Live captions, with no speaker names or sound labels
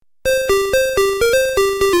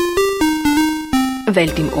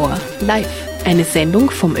Welt im Ohr, live. Eine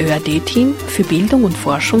Sendung vom ÖAD-Team für Bildung und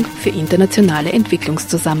Forschung für internationale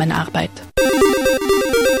Entwicklungszusammenarbeit.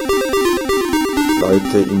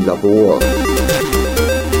 Leute im Labor.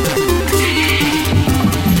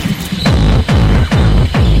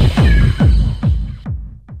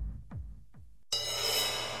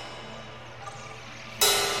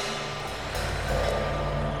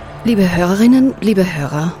 Liebe Hörerinnen, liebe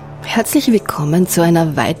Hörer, herzlich willkommen zu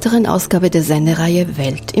einer weiteren Ausgabe der Sendereihe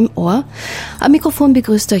Welt im Ohr. Am Mikrofon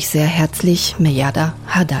begrüßt euch sehr herzlich Mejada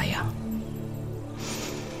Hadaya.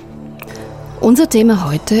 Unser Thema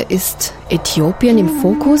heute ist Äthiopien im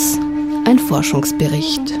Fokus, ein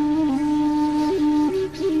Forschungsbericht.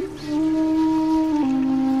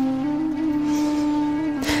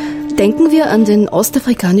 Denken wir an den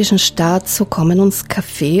ostafrikanischen Staat, so kommen uns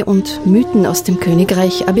Kaffee und Mythen aus dem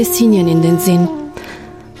Königreich Abessinien in den Sinn.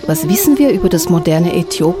 Was wissen wir über das moderne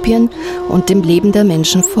Äthiopien und dem Leben der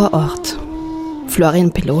Menschen vor Ort?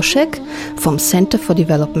 Florian Peloschek vom Center for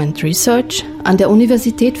Development Research an der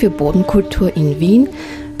Universität für Bodenkultur in Wien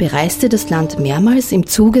bereiste das Land mehrmals im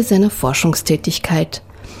Zuge seiner Forschungstätigkeit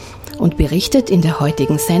und berichtet in der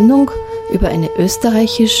heutigen Sendung über eine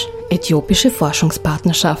österreichisch-äthiopische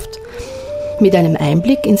Forschungspartnerschaft mit einem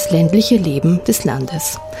Einblick ins ländliche Leben des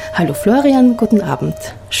Landes. Hallo Florian, guten Abend.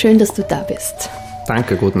 Schön, dass du da bist.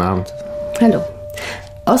 Danke, guten Abend. Hallo.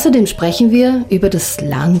 Außerdem sprechen wir über das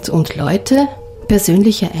Land und Leute,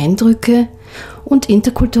 persönliche Eindrücke und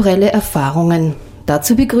interkulturelle Erfahrungen.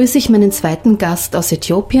 Dazu begrüße ich meinen zweiten Gast aus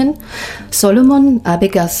Äthiopien, Solomon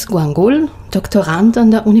Abegas Gwangul, Doktorand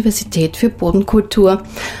an der Universität für Bodenkultur.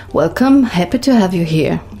 Welcome, happy to have you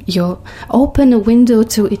here. You open a window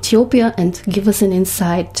to Ethiopia and give us an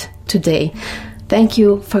insight today. Thank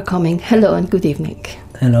you for coming. Hello and good evening.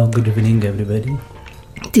 Hello, good evening everybody.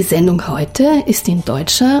 Die Sendung heute ist in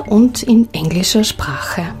deutscher und in englischer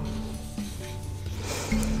Sprache.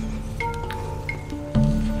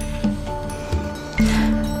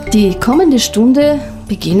 Die kommende Stunde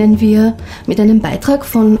beginnen wir mit einem Beitrag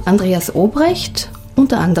von Andreas Obrecht,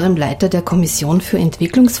 unter anderem Leiter der Kommission für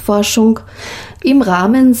Entwicklungsforschung, im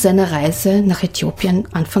Rahmen seiner Reise nach Äthiopien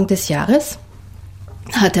Anfang des Jahres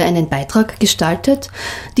hat er einen Beitrag gestaltet.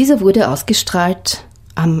 Dieser wurde ausgestrahlt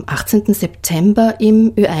am 18. September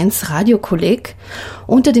im Ö1 Radiokolleg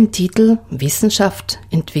unter dem Titel Wissenschaft,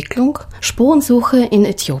 Entwicklung, Spurensuche in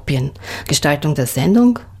Äthiopien. Gestaltung der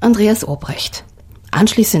Sendung Andreas Obrecht.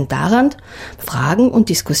 Anschließend daran Fragen und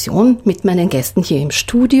Diskussion mit meinen Gästen hier im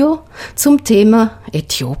Studio zum Thema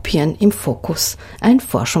Äthiopien im Fokus, ein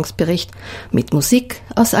Forschungsbericht mit Musik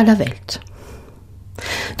aus aller Welt.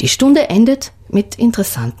 Die Stunde endet mit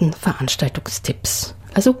interessanten Veranstaltungstipps,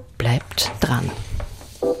 also bleibt dran.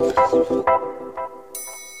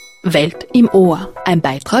 Welt im Ohr, ein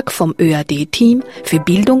Beitrag vom ÖAD-Team für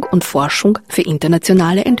Bildung und Forschung für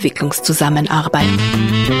internationale Entwicklungszusammenarbeit.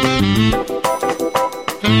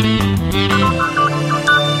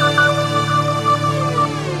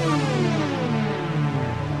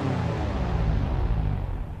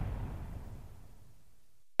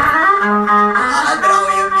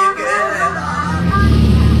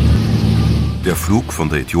 Der Flug von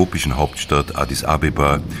der äthiopischen Hauptstadt Addis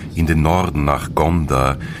Abeba in den Norden nach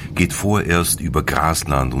Gondar geht vorerst über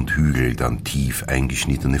Grasland und Hügel, dann tief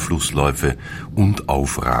eingeschnittene Flussläufe und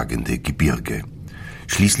aufragende Gebirge.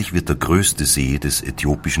 Schließlich wird der größte See des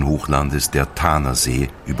äthiopischen Hochlandes, der Tana-See,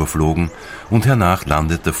 überflogen und hernach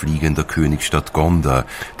landet der Flieger in der Königsstadt Gondar,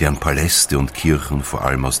 deren Paläste und Kirchen vor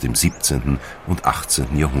allem aus dem 17. und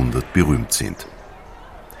 18. Jahrhundert berühmt sind.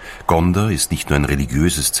 Gondar ist nicht nur ein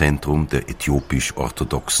religiöses Zentrum der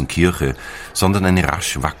äthiopisch-orthodoxen Kirche, sondern eine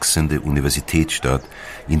rasch wachsende Universitätsstadt,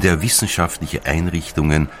 in der wissenschaftliche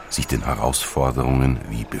Einrichtungen sich den Herausforderungen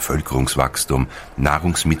wie Bevölkerungswachstum,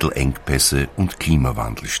 Nahrungsmittelengpässe und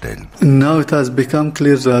Klimawandel stellen.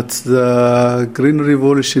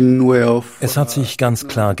 Es hat sich ganz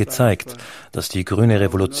klar gezeigt, dass die grüne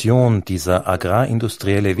Revolution, dieser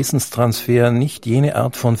agrarindustrielle Wissenstransfer, nicht jene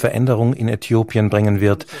Art von Veränderung in Äthiopien bringen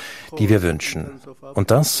wird, die wir wünschen.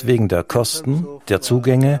 Und das wegen der Kosten, der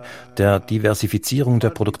Zugänge, der Diversifizierung der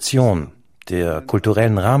Produktion, der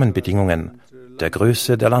kulturellen Rahmenbedingungen, der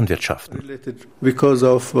Größe der Landwirtschaften. Because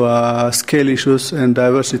of scale issues and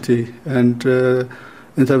diversity and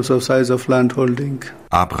in terms of size of landholding.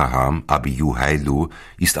 Abraham Abiyu Hailu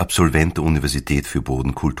ist Absolvent der Universität für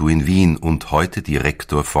Bodenkultur in Wien und heute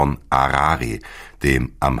Direktor von ARARI,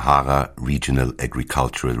 dem Amhara Regional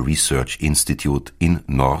Agricultural Research Institute in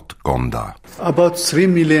Nord-Gondar. About 3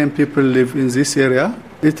 million people live in this area.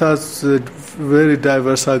 It has a very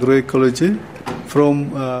diverse agroecology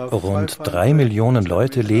Rund 3 Millionen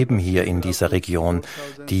Leute leben hier in dieser Region,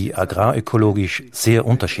 die agrarökologisch sehr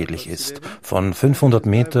unterschiedlich ist, von 500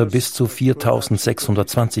 Meter bis zu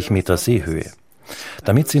 4.620 Meter Seehöhe.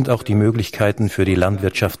 Damit sind auch die Möglichkeiten für die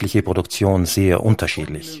landwirtschaftliche Produktion sehr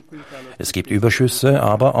unterschiedlich. Es gibt Überschüsse,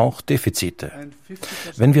 aber auch Defizite.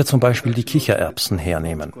 Wenn wir zum Beispiel die Kichererbsen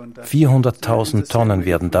hernehmen, 400.000 Tonnen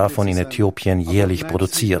werden davon in Äthiopien jährlich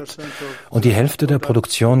produziert. Und die Hälfte der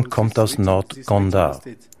Produktion kommt aus Nord-Gondar.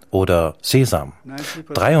 Oder Sesam.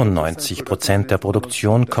 93% der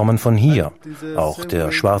Produktion kommen von hier. Auch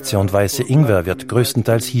der schwarze und weiße Ingwer wird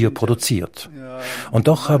größtenteils hier produziert. Und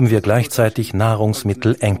doch haben wir gleichzeitig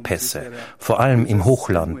Nahrungsmittelengpässe, vor allem im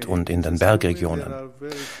Hochland und in den Bergregionen.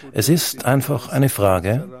 Es ist einfach eine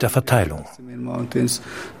Frage der Verteilung.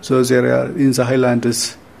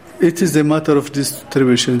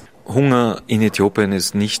 Hunger in Äthiopien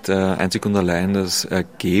ist nicht einzig und allein das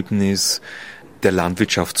Ergebnis der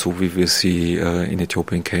Landwirtschaft, so wie wir sie in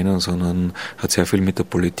Äthiopien kennen, sondern hat sehr viel mit der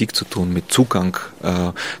Politik zu tun, mit Zugang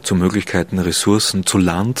zu Möglichkeiten, Ressourcen, zu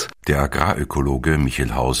Land. Der Agrarökologe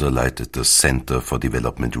Michael Hauser leitet das Center for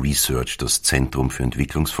Development Research, das Zentrum für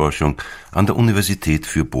Entwicklungsforschung an der Universität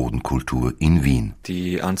für Bodenkultur in Wien.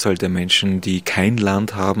 Die Anzahl der Menschen, die kein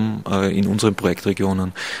Land haben in unseren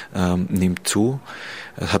Projektregionen, nimmt zu.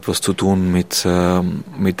 Es hat was zu tun mit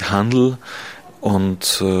Handel,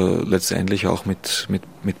 und letztendlich auch mit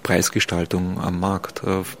Preisgestaltung am Markt.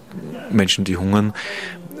 Menschen, die hungern,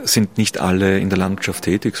 sind nicht alle in der Landwirtschaft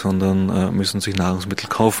tätig, sondern müssen sich Nahrungsmittel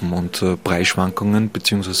kaufen. Und Preisschwankungen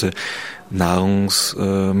bzw.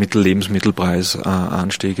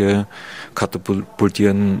 Lebensmittelpreisanstiege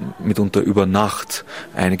katapultieren mitunter über Nacht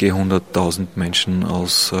einige 100.000 Menschen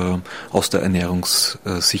aus der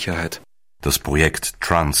Ernährungssicherheit. Das Projekt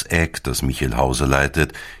TransAg, das Michael Hauser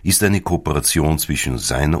leitet, ist eine Kooperation zwischen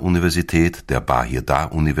seiner Universität, der Bahir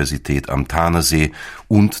Dar Universität am Tanasee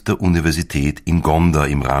und der Universität in Gondar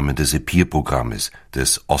im Rahmen des EPIR-Programmes,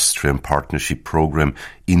 des Austrian Partnership Program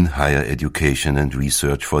in Higher Education and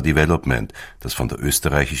Research for Development, das von der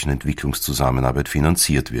österreichischen Entwicklungszusammenarbeit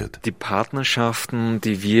finanziert wird. Die Partnerschaften,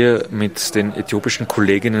 die wir mit den äthiopischen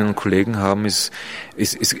Kolleginnen und Kollegen haben, ist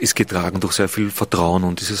getragen durch sehr viel Vertrauen.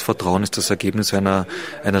 Und dieses Vertrauen ist das Ergebnis einer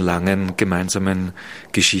langen gemeinsamen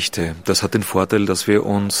Geschichte. Das hat den Vorteil, dass wir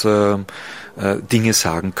uns Dinge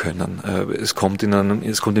sagen können. Es kommt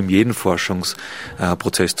in jedem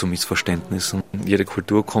Forschungsprozess zu Missverständnissen. Jede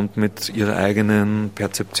Kultur kommt mit ihrer eigenen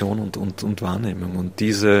Perzeption und Wahrnehmung. Und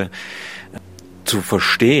diese zu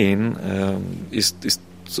verstehen ist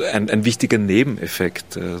ein wichtiger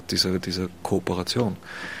Nebeneffekt dieser Kooperation.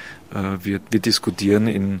 Wir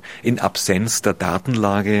diskutieren in Absenz der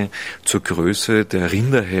Datenlage zur Größe der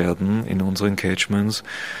Rinderherden in unseren Catchments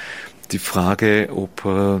die Frage, ob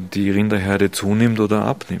die Rinderherde zunimmt oder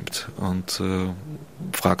abnimmt. Und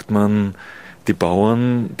fragt man die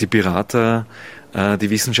Bauern, die Berater, die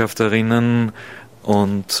Wissenschaftlerinnen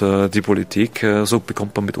und die Politik, so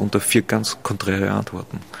bekommt man mitunter 4 ganz konträre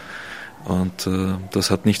Antworten. Und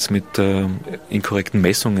das hat nichts mit inkorrekten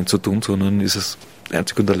Messungen zu tun, sondern ist es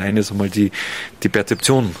einzig und allein ist einmal die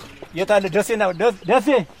Perzeption.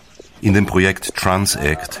 In dem Projekt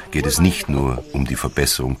TransAct geht es nicht nur um die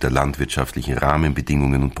Verbesserung der landwirtschaftlichen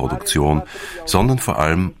Rahmenbedingungen und Produktion, sondern vor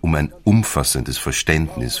allem um ein umfassendes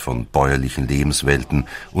Verständnis von bäuerlichen Lebenswelten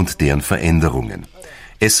und deren Veränderungen.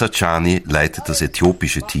 Essa Chani leitet das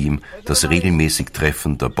äthiopische Team, das regelmäßig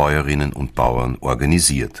Treffen der Bäuerinnen und Bauern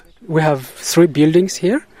organisiert. We have 3 buildings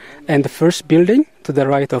here, and the first building to the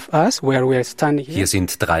right of us, where we are standing here. Hier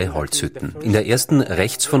sind 3 Holzhütten. In der ersten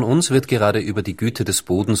rechts von uns wird gerade über die Güte des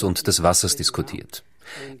Bodens und des Wassers diskutiert.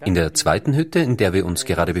 In der zweiten Hütte, in der wir uns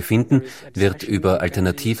gerade befinden, wird über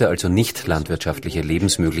alternative, also nicht landwirtschaftliche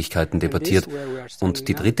Lebensmöglichkeiten debattiert. Und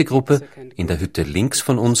die dritte Gruppe, in der Hütte links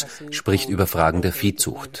von uns, spricht über Fragen der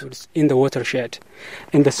Viehzucht. In the watershed.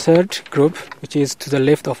 And the third group, which is to the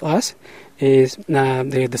left of us, is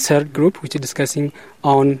the third group, which is discussing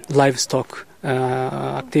on livestock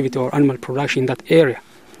activity or animal production in that area.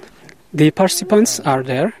 The participants are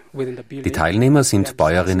there within the building. Die Teilnehmer sind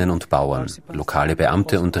Bäuerinnen und Bauern, lokale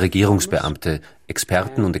Beamte und Regierungsbeamte,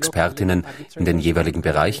 Experten und Expertinnen in den jeweiligen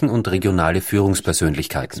Bereichen und regionale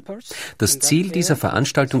Führungspersönlichkeiten. Das Ziel dieser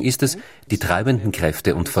Veranstaltung ist es, die treibenden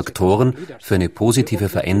Kräfte und Faktoren für eine positive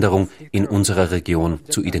Veränderung in unserer Region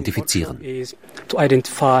zu identifizieren. To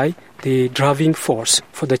identify the driving force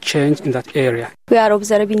for the change in that area. Wir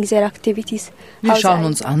schauen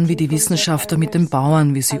uns an, wie die Wissenschaftler mit den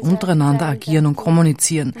Bauern, wie sie untereinander agieren und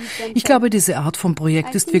kommunizieren. Ich glaube, diese Art von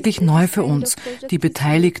Projekt ist wirklich neu für uns. Die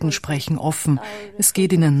Beteiligten sprechen offen. Es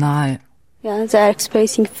geht ihnen nahe. Yeah, they are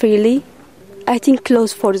expressing freely I think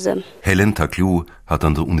close for them. Helen Taklu hat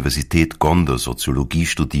an der Universität Gondar Soziologie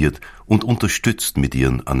studiert und unterstützt mit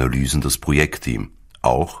ihren Analysen das Projektteam,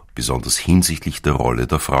 auch besonders hinsichtlich der Rolle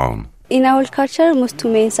der Frauen. In our culture, most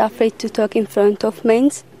men are afraid to talk in front of men.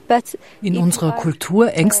 In unserer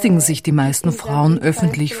Kultur ängstigen sich die meisten Frauen,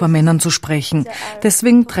 öffentlich vor Männern zu sprechen.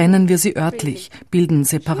 Deswegen trennen wir sie örtlich, bilden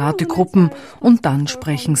separate Gruppen und dann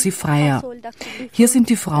sprechen sie freier. Hier sind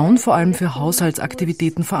die Frauen vor allem für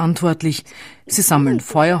Haushaltsaktivitäten verantwortlich. Sie sammeln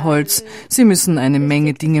Feuerholz, sie müssen eine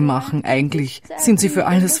Menge Dinge machen. Eigentlich sind sie für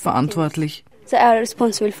alles verantwortlich. They are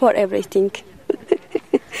responsible for everything.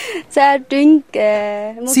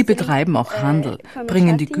 Sie betreiben auch Handel,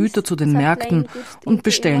 bringen die Güter zu den Märkten und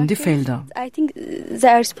bestellen die Felder.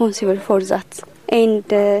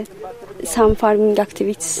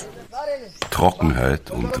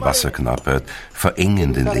 Trockenheit und Wasserknappheit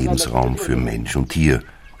verengen den Lebensraum für Mensch und Tier,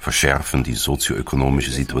 verschärfen die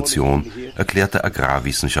sozioökonomische Situation, erklärt der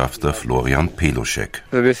Agrarwissenschaftler Florian Pelošek.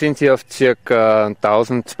 Wir sind hier auf ca.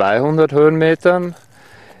 1200 Höhenmetern.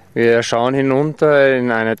 Wir schauen hinunter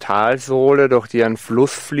in eine Talsohle, durch die ein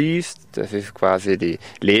Fluss fließt. Das ist quasi die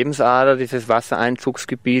Lebensader dieses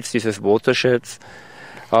Wassereinzugsgebiets, dieses Watersheds.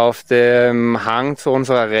 Auf dem Hang zu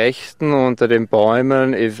unserer Rechten unter den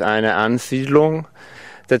Bäumen ist eine Ansiedlung.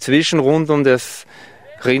 Dazwischen rund um das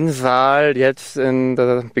Rinnsal, jetzt in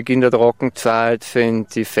der Beginn der Trockenzeit,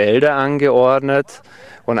 sind die Felder angeordnet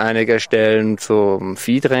und einige Stellen zum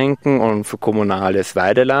Viehtränken und für kommunales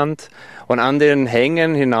Weideland. Und an den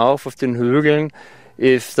Hängen hinauf auf den Hügeln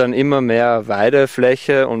ist dann immer mehr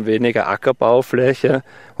Weidefläche und weniger Ackerbaufläche.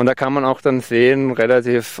 Und da kann man auch dann sehen,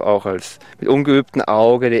 relativ auch als mit ungeübtem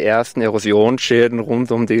Auge, die ersten Erosionsschäden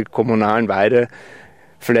rund um die kommunalen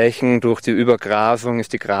Weideflächen. Durch die Übergrasung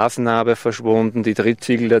ist die Grasnarbe verschwunden. Die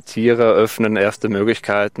Trittsiegel der Tiere eröffnen erste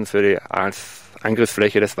Möglichkeiten für die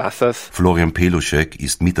Angriffsfläche des Wassers. Florian Pelošek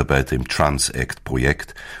ist Mitarbeiter im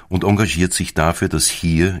Transact-Projekt und engagiert sich dafür, dass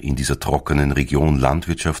hier in dieser trockenen Region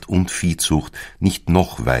Landwirtschaft und Viehzucht nicht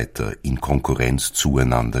noch weiter in Konkurrenz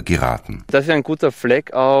zueinander geraten. Das ist ein guter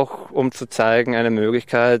Fleck auch, um zu zeigen, eine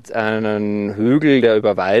Möglichkeit, einen Hügel, der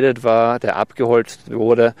überweidet war, der abgeholzt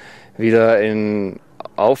wurde, wieder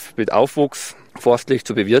mit Aufwuchs forstlich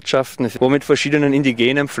zu bewirtschaften, wo mit verschiedenen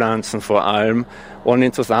indigenen Pflanzen vor allem und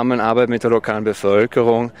in Zusammenarbeit mit der lokalen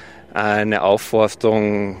Bevölkerung eine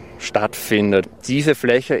Aufforstung stattfindet. Diese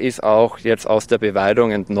Fläche ist auch jetzt aus der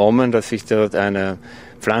Beweidung entnommen, dass sich dort eine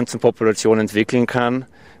Pflanzenpopulation entwickeln kann.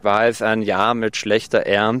 War es ein Jahr mit schlechter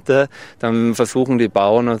Ernte, dann versuchen die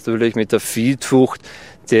Bauern natürlich mit der Viehzucht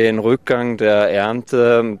den Rückgang der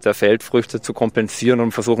Ernte der Feldfrüchte zu kompensieren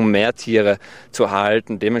und versuchen, mehr Tiere zu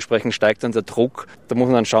halten. Dementsprechend steigt dann der Druck. Da muss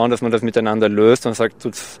man dann schauen, dass man das miteinander löst und sagt,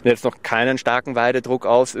 jetzt noch keinen starken Weidedruck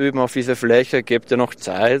ausüben auf diese Fläche, gebt ihr noch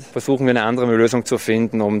Zeit. Versuchen wir eine andere Lösung zu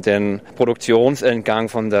finden, um den Produktionsentgang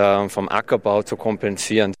vom Ackerbau zu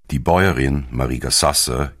kompensieren. Die Bäuerin Mariga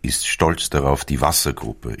Sasser ist stolz darauf, die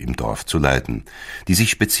Wassergruppe im Dorf zu leiten, die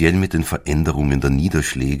sich speziell mit den Veränderungen der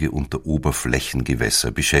Niederschläge und der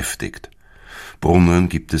Oberflächengewässer beschäftigt. Brunnen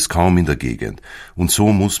gibt es kaum in der Gegend und so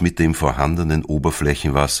muss mit dem vorhandenen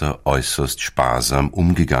Oberflächenwasser äußerst sparsam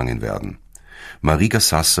umgegangen werden. Mariga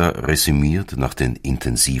Sasser resümiert nach den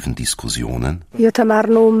intensiven Diskussionen: Wir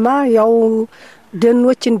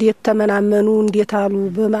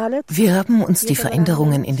haben uns die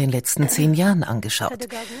Veränderungen in den letzten 10 Jahren angeschaut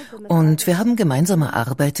und wir haben gemeinsam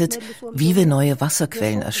erarbeitet, wie wir neue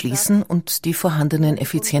Wasserquellen erschließen und die vorhandenen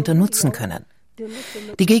effizienter nutzen können.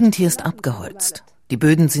 Die Gegend hier ist abgeholzt. Die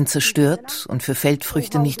Böden sind zerstört und für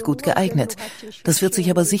Feldfrüchte nicht gut geeignet. Das wird sich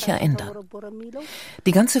aber sicher ändern.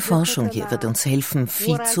 Die ganze Forschung hier wird uns helfen,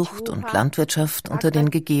 Viehzucht und Landwirtschaft unter den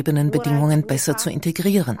gegebenen Bedingungen besser zu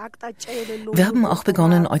integrieren. Wir haben auch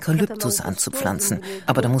begonnen, Eukalyptus anzupflanzen,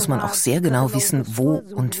 aber da muss man auch sehr genau wissen, wo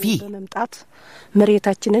und wie.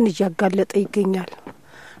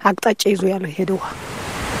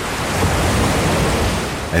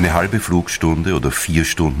 Eine halbe Flugstunde oder 4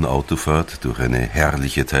 Stunden Autofahrt durch eine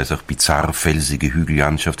herrliche, teils auch bizarr felsige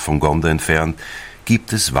Hügellandschaft von Gondar entfernt,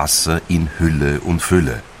 gibt es Wasser in Hülle und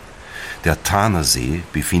Fülle. Der Tana-See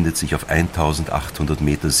befindet sich auf 1800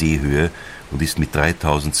 Meter Seehöhe und ist mit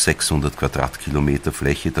 3600 Quadratkilometer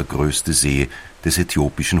Fläche der größte See des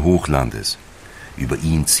äthiopischen Hochlandes. Über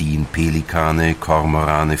ihn ziehen Pelikane,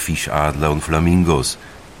 Kormorane, Fischadler und Flamingos.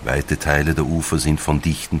 Weite Teile der Ufer sind von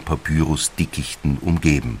dichten Papyrus-Dickichten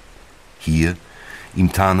umgeben. Hier,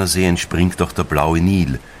 im Tana-See, entspringt auch der blaue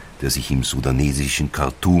Nil, der sich im sudanesischen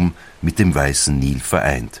Khartoum mit dem weißen Nil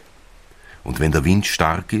vereint. Und wenn der Wind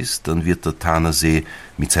stark ist, dann wird der Tana-See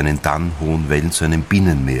mit seinen dann hohen Wellen zu einem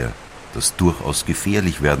Binnenmeer, das durchaus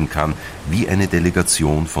gefährlich werden kann, wie eine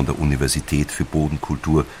Delegation von der Universität für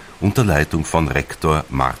Bodenkultur unter Leitung von Rektor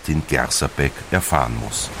Martin Gersabeck erfahren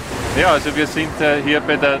muss. Ja, also wir sind hier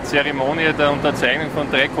bei der Zeremonie der Unterzeichnung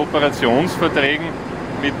von 3 Kooperationsverträgen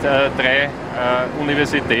mit 3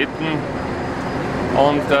 Universitäten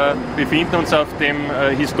und befinden uns auf dem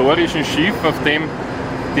historischen Schiff, auf dem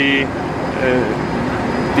die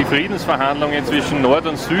Friedensverhandlungen zwischen Nord-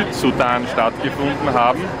 und Südsudan stattgefunden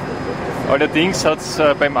haben. Allerdings hat es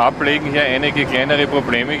beim Ablegen hier einige kleinere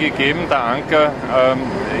Probleme gegeben. Der Anker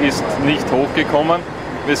ist nicht hochgekommen.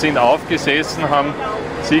 Wir sind aufgesessen, haben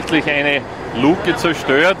sichtlich eine Luke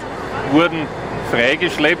zerstört, wurden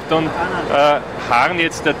freigeschleppt und harren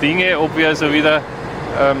jetzt der Dinge, ob wir also wieder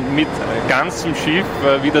mit ganzem Schiff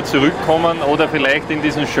wieder zurückkommen oder vielleicht in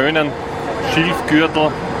diesen schönen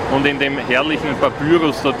Schilfgürtel und in dem herrlichen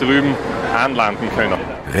Papyrus da drüben anlanden können.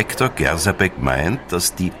 Rektor Gersabeck meint,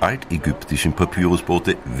 dass die altägyptischen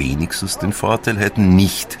Papyrusboote wenigstens den Vorteil hätten,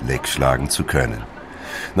 nicht leckschlagen zu können.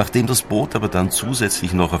 Nachdem das Boot aber dann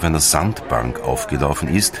zusätzlich noch auf einer Sandbank aufgelaufen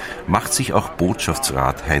ist, macht sich auch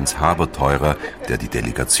Botschaftsrat Heinz Habertheurer, der die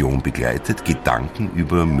Delegation begleitet, Gedanken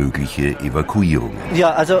über mögliche Evakuierungen.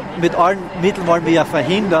 Ja, also mit allen Mitteln wollen wir ja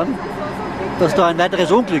verhindern, dass da ein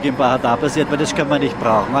weiteres Unglück im Bahr Dar passiert, weil das können wir nicht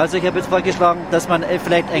brauchen. Also ich habe jetzt vorgeschlagen, dass man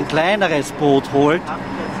vielleicht ein kleineres Boot holt,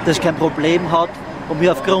 das kein Problem hat, um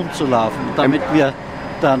hier auf Grund zu laufen, damit wir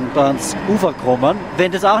dann ans Ufer kommen.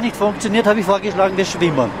 Wenn das auch nicht funktioniert, habe ich vorgeschlagen, wir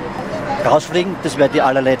schwimmen. Rausfliegen, das wäre die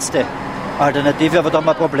allerletzte Alternative, aber da haben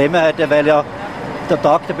wir Probleme heute, weil ja der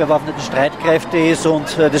Tag der bewaffneten Streitkräfte ist und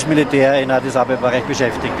das Militär in Addis Abeba recht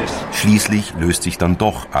beschäftigt ist. Schließlich löst sich dann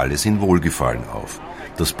doch alles in Wohlgefallen auf.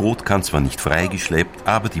 Das Boot kann zwar nicht freigeschleppt,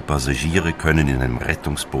 aber die Passagiere können in einem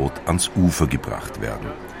Rettungsboot ans Ufer gebracht werden.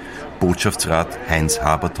 Botschaftsrat Heinz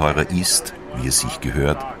Habertheurer ist, wie es sich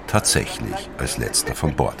gehört, tatsächlich als letzter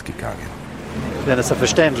von Bord gegangen. Ja, das ist ja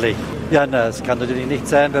verständlich. Ja, es kann natürlich nicht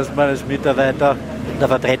sein, dass man als Mitarbeiter der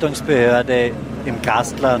Vertretungsbehörde im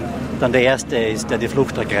Gastland dann der Erste ist, der die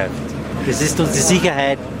Flucht ergreift. Das ist uns die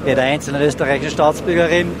Sicherheit jeder einzelnen österreichischen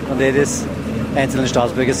Staatsbürgerin und jedes einzelnen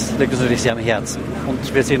Staatsbürgers liegt uns natürlich sehr am Herzen.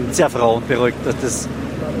 Und wir sind sehr froh und beruhigt, dass das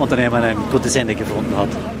Unternehmen ein gutes Ende gefunden hat.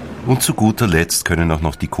 Und zu guter Letzt können auch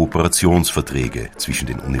noch die Kooperationsverträge zwischen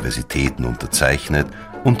den Universitäten unterzeichnet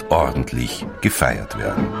und ordentlich gefeiert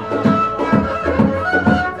werden.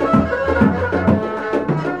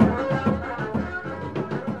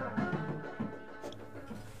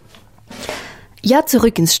 Ja,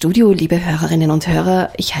 zurück ins Studio, liebe Hörerinnen und Hörer.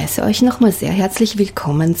 Ich heiße euch nochmal sehr herzlich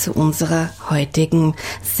willkommen zu unserer heutigen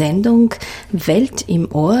Sendung. Welt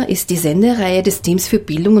im Ohr ist die Sendereihe des Teams für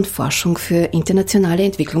Bildung und Forschung für internationale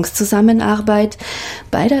Entwicklungszusammenarbeit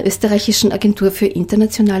bei der österreichischen Agentur für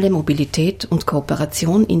internationale Mobilität und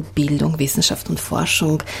Kooperation in Bildung, Wissenschaft und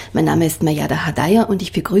Forschung. Mein Name ist Mayada Hadaya und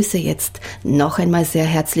ich begrüße jetzt noch einmal sehr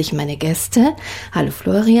herzlich meine Gäste. Hallo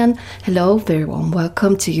Florian. Hello, very warm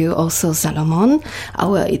welcome to you also, Salomon,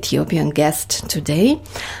 our Ethiopian guest today.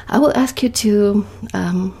 I will ask you to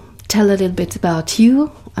tell a little bit about you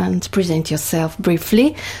and present yourself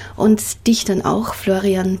briefly. Und dich dann auch,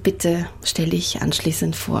 Florian, bitte stelle ich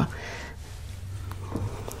anschließend vor.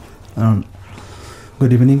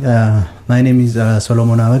 Good evening. My name is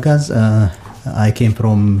Solomon Avagaz. I came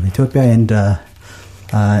from Ethiopia and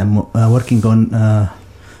I'm working on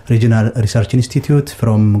Regional Research Institute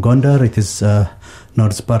from Gondar. It is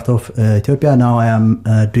north part of Ethiopia. Now I am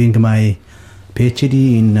doing my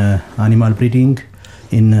PhD in animal breeding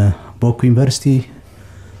in Boku University.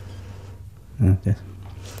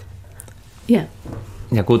 Ja.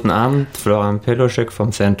 Ja, guten Abend, Florian Peloschek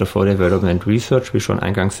vom Center for Development Research, wie schon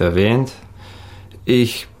eingangs erwähnt.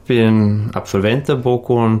 Ich bin Absolvent der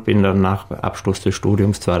Boku und bin dann nach Abschluss des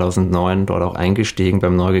Studiums 2009 dort auch eingestiegen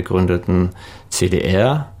beim neu gegründeten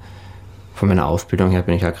CDR. Von meiner Ausbildung her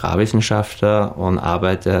bin ich Agrarwissenschaftler und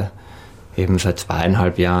arbeite eben seit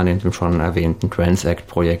 2,5 Jahren in dem schon erwähnten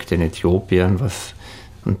Transact-Projekt in Äthiopien,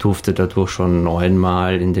 und durfte dadurch schon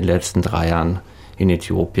 9-mal in den letzten 3 Jahren in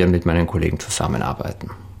Äthiopien mit meinen Kollegen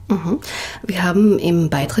zusammenarbeiten. Wir haben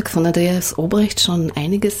im Beitrag von Andreas Obrecht schon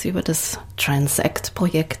einiges über das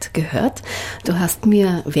Transact-Projekt gehört. Du hast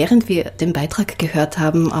mir, während wir den Beitrag gehört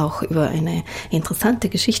haben, auch über eine interessante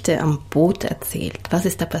Geschichte am Boot erzählt. Was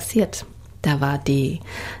ist da passiert? Da war die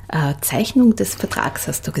Zeichnung des Vertrags,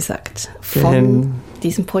 hast du gesagt, von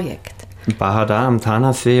diesem Projekt. In Bahr Dar am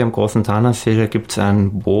Tanasee, am großen Tanasee, gibt es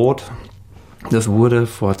ein Boot. Das wurde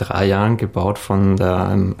vor 3 Jahren gebaut von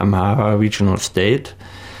der Amhara Regional State.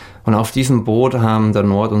 Und auf diesem Boot haben der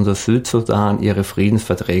Nord- und der Südsudan ihre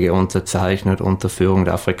Friedensverträge unterzeichnet unter Führung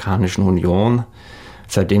der Afrikanischen Union.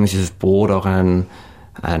 Seitdem ist dieses Boot auch ein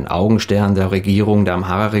Augenstern der Regierung der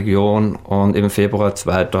Amhara-Region, und im Februar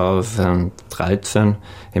 2013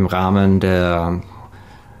 im Rahmen der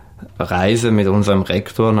Reise mit unserem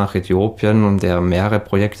Rektor nach Äthiopien, und der mehrere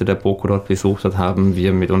Projekte der BOKU dort besucht hat, haben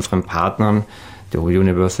wir mit unseren Partnern, der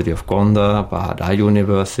University of Gondar, Bahada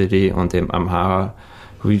University und dem Amhara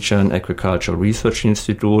Region Agricultural Research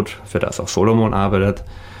Institute, für das auch Solomon arbeitet,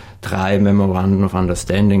 3 Memorandum of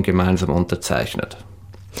Understanding gemeinsam unterzeichnet.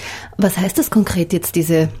 Was heißt das konkret jetzt,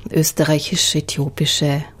 diese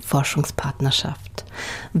österreichisch-äthiopische Forschungspartnerschaft?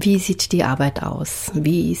 Wie sieht die Arbeit aus?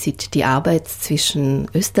 Wie sieht die Arbeit zwischen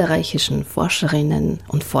österreichischen Forscherinnen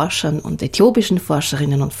und Forschern und äthiopischen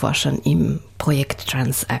Forscherinnen und Forschern im Projekt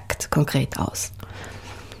Transact konkret aus?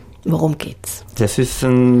 Worum geht's? Das ist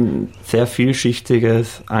eine sehr vielschichtige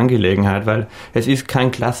Angelegenheit, weil es ist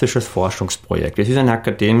kein klassisches Forschungsprojekt. Es ist eine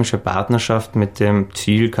akademische Partnerschaft mit dem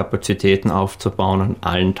Ziel, Kapazitäten aufzubauen an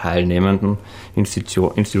allen teilnehmenden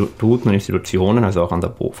Instituten und Institutionen, also auch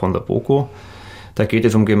von der BOKU. Da geht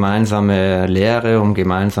es um gemeinsame Lehre, um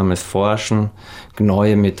gemeinsames Forschen,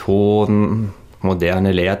 neue Methoden,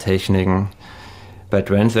 moderne Lehrtechniken. Bei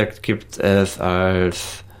Transact gibt es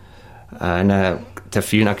als eine der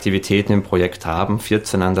vielen Aktivitäten im Projekt haben,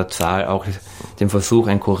 14 an der Zahl, auch den Versuch,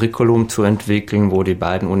 ein Curriculum zu entwickeln, wo die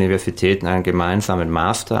beiden Universitäten einen gemeinsamen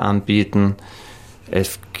Master anbieten.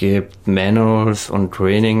 Es gibt Manuals und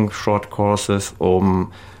Training Short Courses,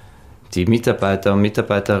 um die Mitarbeiter und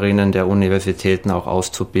Mitarbeiterinnen der Universitäten auch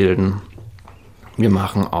auszubilden. Wir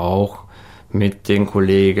machen auch mit den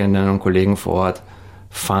Kolleginnen und Kollegen vor Ort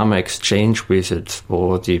Farmer Exchange Visits,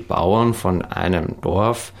 wo die Bauern von einem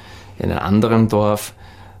Dorf in einem anderen Dorf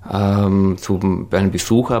bei einem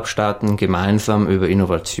Besuch abstatten, gemeinsam über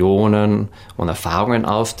Innovationen und Erfahrungen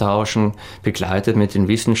austauschen, begleitet mit den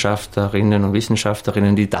Wissenschaftlerinnen und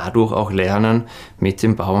Wissenschaftlerinnen, die dadurch auch lernen, mit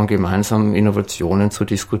den Bauern gemeinsam Innovationen zu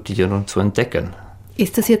diskutieren und zu entdecken.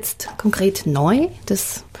 Ist das jetzt konkret neu,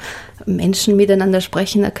 dass Menschen miteinander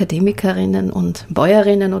sprechen, Akademikerinnen und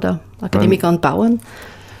Bäuerinnen oder Akademiker und Bauern?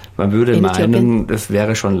 Man würde meinen, das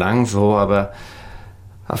wäre schon lang so, aber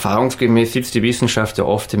erfahrungsgemäß sitzt die Wissenschaft ja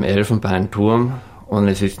oft im Elfenbeinturm, und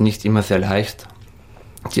es ist nicht immer sehr leicht,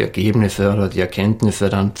 die Ergebnisse oder die Erkenntnisse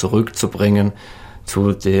dann zurückzubringen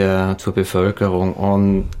zur Bevölkerung.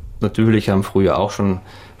 Und natürlich haben früher auch schon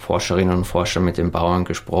Forscherinnen und Forscher mit den Bauern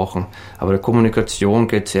gesprochen. Aber der Kommunikation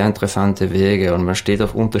geht sehr interessante Wege, und man steht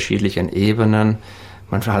auf unterschiedlichen Ebenen.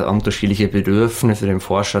 Man hat unterschiedliche Bedürfnisse. Den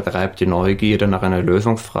Forscher treibt die Neugierde nach einer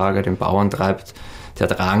Lösungsfrage, den Bauern treibt der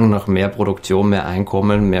Drang nach mehr Produktion, mehr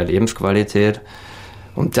Einkommen, mehr Lebensqualität.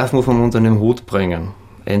 Und das muss man unter den Hut bringen.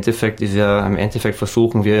 Im Endeffekt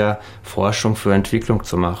versuchen wir ja, Forschung für Entwicklung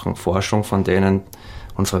zu machen. Forschung, von denen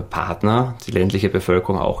unsere Partner, die ländliche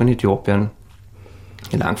Bevölkerung auch in Äthiopien,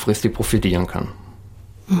 langfristig profitieren kann.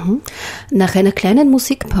 Nach einer kleinen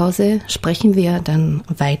Musikpause sprechen wir dann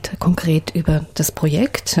weiter konkret über das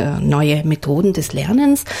Projekt, neue Methoden des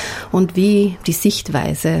Lernens und wie die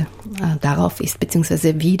Sichtweise darauf ist,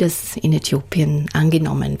 beziehungsweise wie das in Äthiopien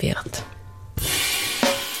angenommen wird.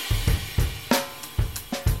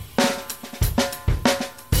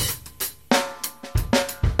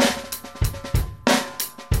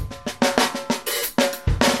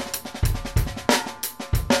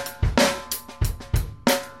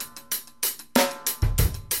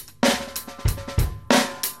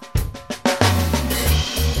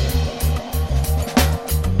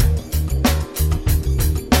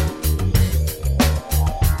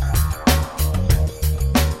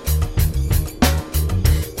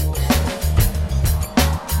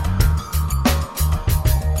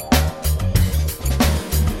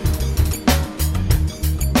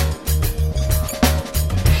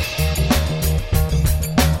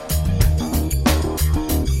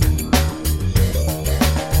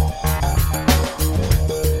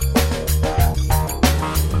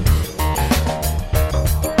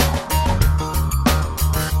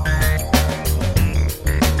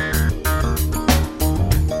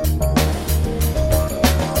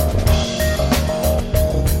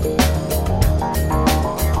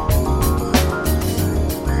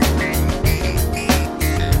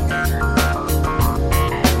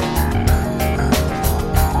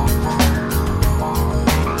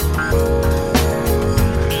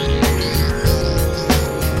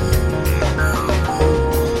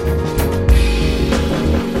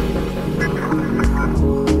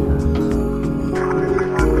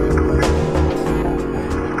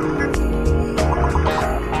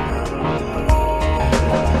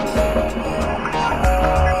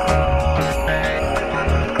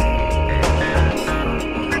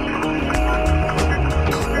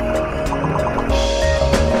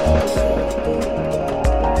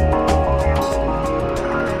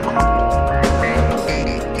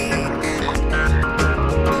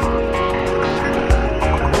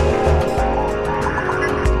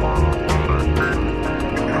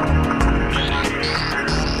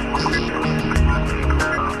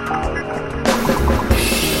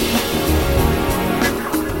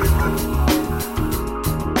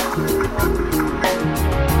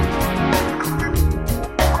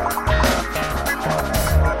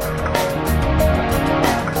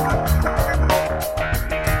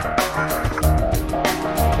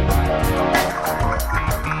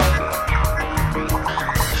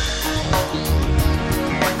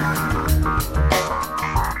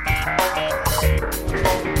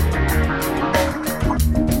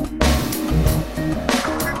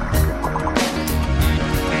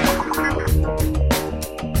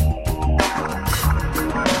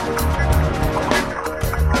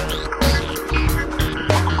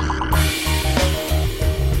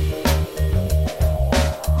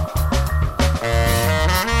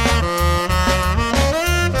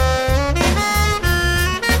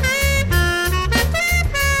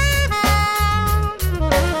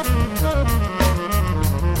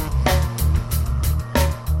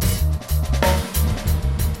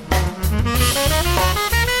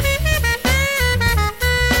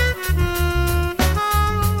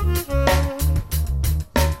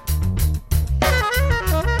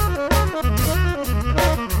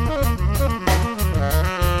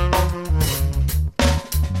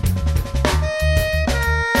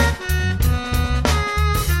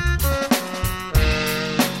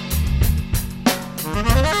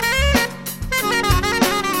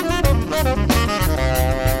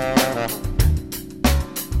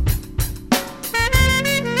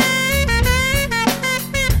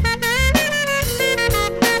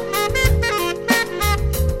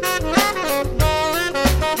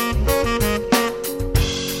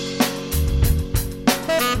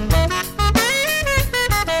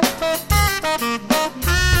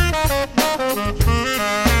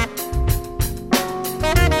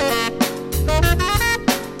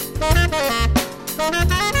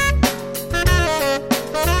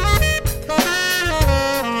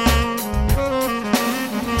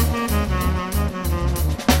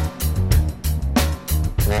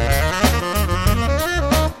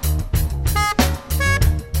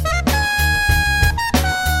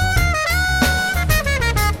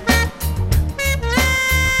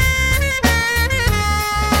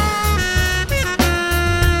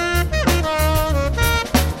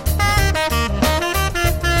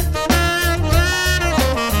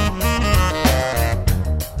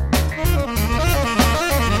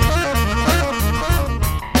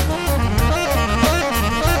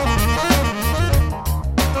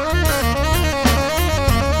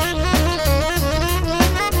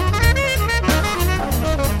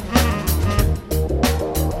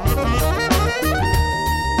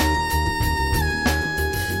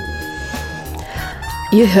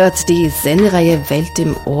 Ihr hört die Sendereihe Welt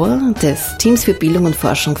im Ohr des Teams für Bildung und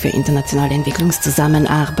Forschung für internationale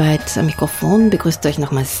Entwicklungszusammenarbeit. Am Mikrofon begrüßt euch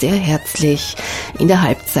nochmal sehr herzlich in der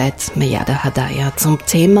Halbzeit Meyada Hadaya zum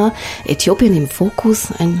Thema Äthiopien im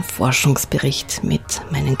Fokus, ein Forschungsbericht mit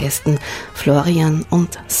meinen Gästen Florian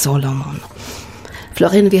und Solomon.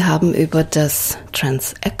 Florian, wir haben über das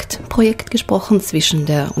Transact-Projekt gesprochen zwischen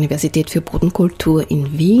der Universität für Bodenkultur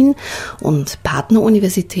in Wien und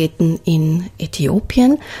Partneruniversitäten in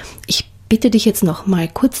Äthiopien. Ich bitte dich jetzt noch mal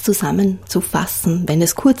kurz zusammenzufassen, wenn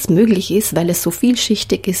es kurz möglich ist, weil es so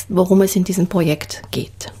vielschichtig ist, worum es in diesem Projekt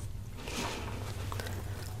geht.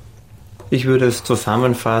 Ich würde es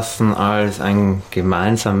zusammenfassen als ein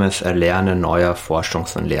gemeinsames Erlernen neuer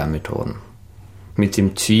Forschungs- und Lehrmethoden. Mit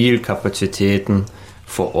dem Ziel, Kapazitäten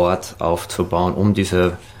vor Ort aufzubauen, um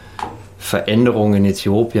diese Veränderungen in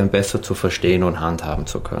Äthiopien besser zu verstehen und handhaben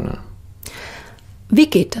zu können. Wie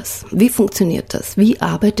geht das? Wie funktioniert das? Wie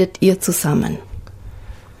arbeitet ihr zusammen?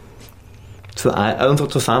 Unsere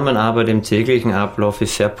Zusammenarbeit im täglichen Ablauf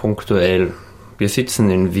ist sehr punktuell. Wir sitzen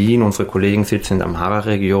in Wien, unsere Kollegen sitzen in der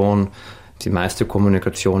Amhara-Region. Die meiste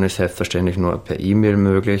Kommunikation ist selbstverständlich nur per E-Mail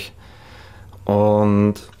möglich.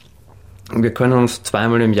 Und wir können uns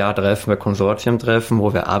 2-mal im Jahr treffen bei Konsortiumtreffen,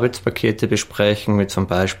 wo wir Arbeitspakete besprechen, mit zum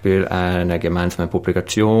Beispiel einer gemeinsamen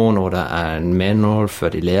Publikation oder ein Manual für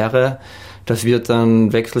die Lehre. Das wird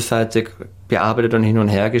dann wechselseitig bearbeitet und hin und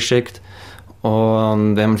her geschickt.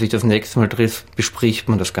 Und wenn man sich das nächste Mal trifft, bespricht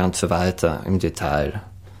man das Ganze weiter im Detail.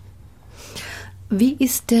 Wie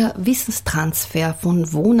ist der Wissenstransfer?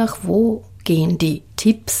 Von wo nach wo gehen die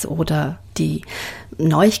Tipps oder die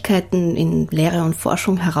Neuigkeiten in Lehre und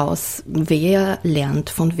Forschung heraus? Wer lernt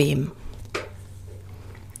von wem?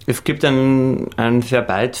 Es gibt ein sehr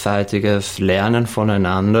beidseitiges Lernen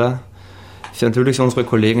voneinander. Natürlich sind unsere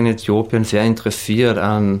Kollegen in Äthiopien sehr interessiert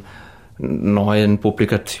an neuen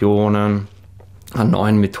Publikationen, an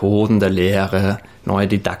neuen Methoden der Lehre, neue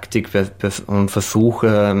Didaktik und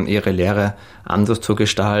Versuche, ihre Lehre anders zu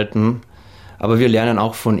gestalten. Aber wir lernen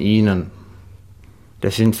auch von ihnen.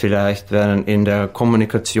 Das sind vielleicht in der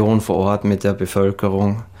Kommunikation vor Ort mit der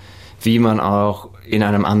Bevölkerung, wie man auch in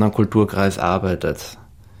einem anderen Kulturkreis arbeitet.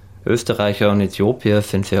 Österreicher und Äthiopier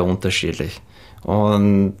sind sehr unterschiedlich.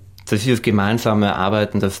 Und das ist das gemeinsame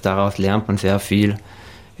Arbeiten, daraus lernt man sehr viel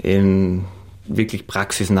in wirklich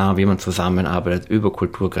praxisnah, wie man zusammenarbeitet über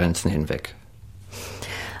Kulturgrenzen hinweg.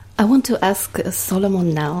 I want to ask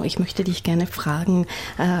Solomon now. Ich möchte dich gerne fragen.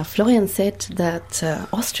 Florian said that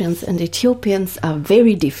Austrians and Ethiopians are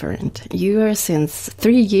very different. You are since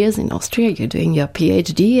 3 years in Austria. You're doing your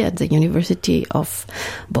PhD at the University of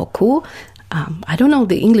Boku. I don't know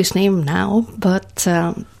the English name now, but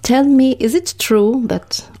tell me, is it true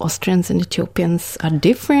that Austrians and Ethiopians are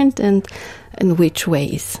different, and in which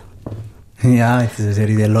ways? Yeah, there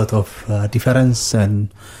is a lot of difference, and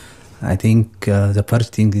I think the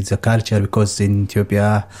first thing is the culture, because in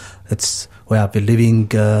Ethiopia we have been living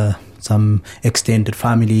some extended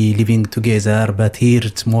family living together, but here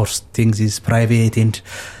it's most things is private, and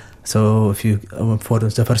so if you for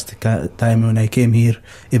the first time when I came here,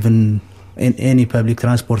 even in any public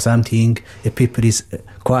transport something, the people is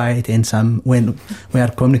quiet, and when we are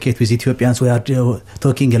communicate with Ethiopians, we are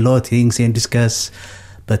talking a lot of things and discuss,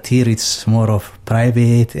 but here it's more of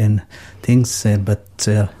private and things,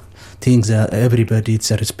 things everybody is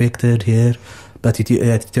respected here, but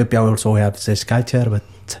Ethiopia also have this culture,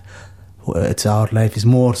 but it's our life is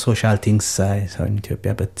more social things so in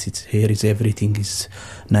Ethiopia, but here is everything is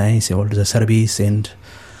nice, all the service and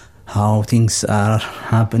how things are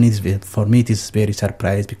happening. For me, it is very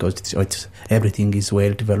surprised because it's everything is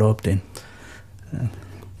well developed. And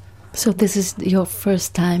so this is your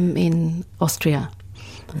first time in Austria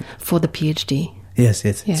for the PhD? Yes.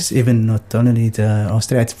 It's even not only the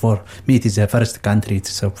Austria, it's for me it is the first country,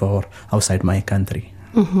 it's for outside my country.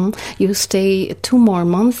 Mm-hmm. You stay 2 more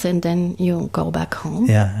months and then you go back home?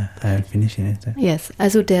 Yeah, I'll finish in it. Yes,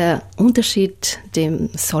 also der Unterschied, dem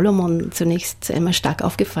Solomon zunächst immer stark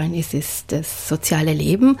aufgefallen ist das soziale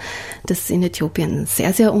Leben, das in Äthiopien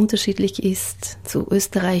sehr, sehr unterschiedlich ist zu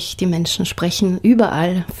Österreich. Die Menschen sprechen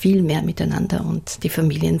überall viel mehr miteinander und die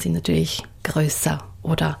Familien sind natürlich größer.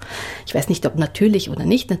 Oder ich weiß nicht, ob natürlich oder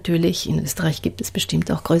nicht natürlich. In Österreich gibt es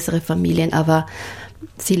bestimmt auch größere Familien, aber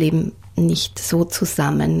sie leben nicht so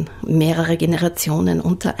zusammen, mehrere Generationen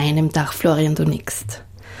unter einem Dach. Florian, du nickst.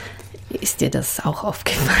 Ist dir das auch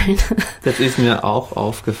aufgefallen? Das ist mir auch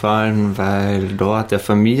aufgefallen, weil dort der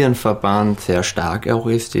Familienverband sehr stark auch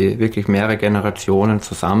ist, die wirklich mehrere Generationen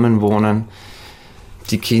zusammenwohnen.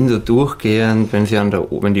 Die Kinder durchgehend, wenn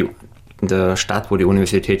die in der Stadt, wo die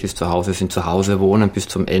Universität ist, zu Hause sind, zu Hause wohnen bis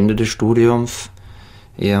zum Ende des Studiums.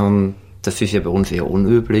 Ja, und das ist ja bei uns eher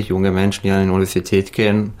unüblich. Junge Menschen, die an die Universität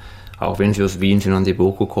gehen, auch wenn sie aus Wien sind, an die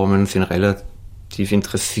BOKU kommen, sind relativ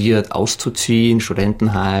interessiert, auszuziehen,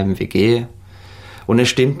 Studentenheim, WG. Und es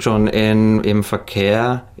stimmt schon, im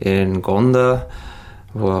Verkehr in Gondar,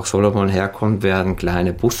 wo auch Solomon herkommt, werden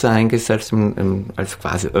kleine Busse eingesetzt als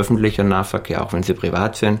quasi öffentlicher Nahverkehr, auch wenn sie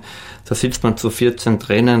privat sind. Da sitzt man zu 14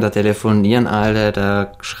 drinnen, da telefonieren alle,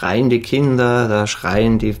 da schreien die Kinder, da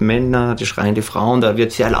schreien die Männer, da schreien die Frauen, da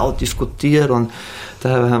wird sehr laut diskutiert und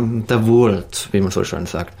da wurlt, wie man so schön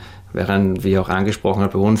sagt. Während, wie auch angesprochen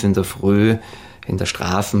hat, bei uns in der Früh, in der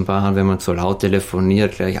Straßenbahn, wenn man so laut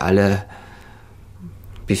telefoniert, gleich alle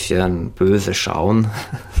bisschen böse schauen,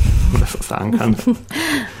 wenn man so sagen kann.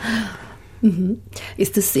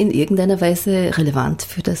 Ist das in irgendeiner Weise relevant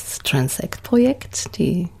für das Transact-Projekt,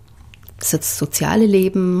 das soziale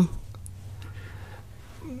Leben?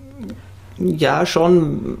 Ja,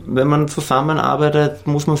 schon. Wenn man zusammenarbeitet,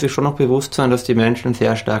 muss man sich schon noch bewusst sein, dass die Menschen einen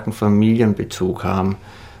sehr starken Familienbezug haben.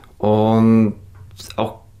 Und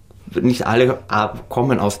auch nicht alle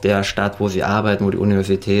kommen aus der Stadt, wo sie arbeiten, wo die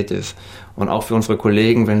Universität ist. Und auch für unsere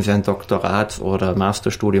Kollegen, wenn sie ein Doktorat- oder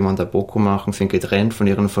Masterstudium an der BOKU machen, sind getrennt von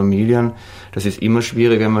ihren Familien. Das ist immer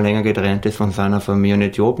schwierig, wenn man länger getrennt ist von seiner Familie. In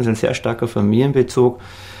Äthiopien ist ein sehr starker Familienbezug.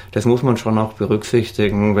 Das muss man schon auch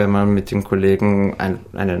berücksichtigen, wenn man mit den Kollegen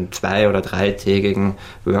einen 2- oder 3-tägigen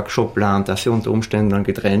Workshop plant, dass sie unter Umständen dann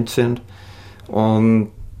getrennt sind.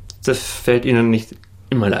 Und das fällt ihnen nicht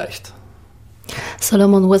immer leicht.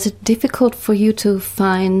 Solomon, was it difficult for you to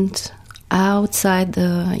find outside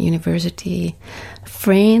the university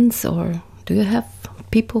friends, or do you have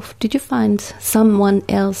people? Did you find someone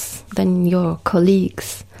else than your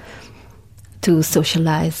colleagues to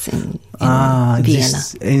socialize in Vienna?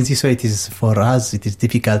 In this way, it is for us. It is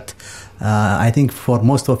difficult. I think for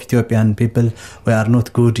most of Ethiopian people, we are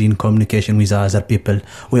not good in communication with other people.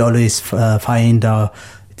 We always find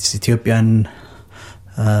this Ethiopian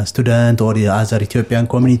student or the other Ethiopian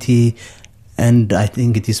community, and I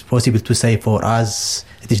think it is possible to say for us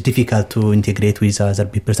it is difficult to integrate with other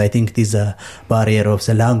people. I think it is a barrier of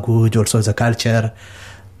the language, also the culture,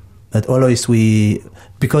 but always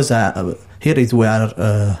because here we are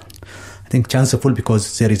I think chanceful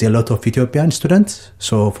because there is a lot of Ethiopian students,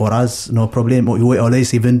 so for us no problem. We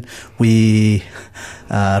always we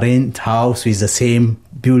rent house with the same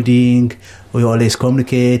building, we always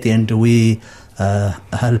communicate and we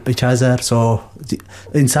help each other. So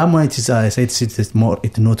in some way, it's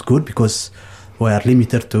not good because we are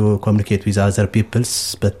limited to communicate with other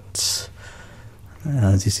peoples. But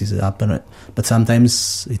this is happen. But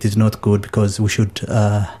sometimes it is not good because we should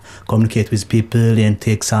communicate with people and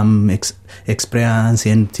take some experience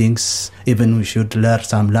and things. Even we should learn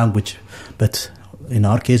some language. But in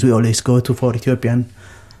our case, we always go for Ethiopian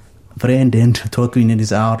friend and talking in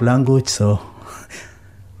our language. So.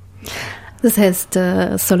 Das heißt,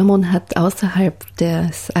 Solomon hat außerhalb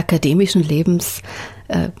des akademischen Lebens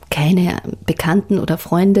keine Bekannten oder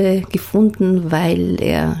Freunde gefunden, weil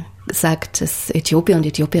er sagt, dass Äthiopier und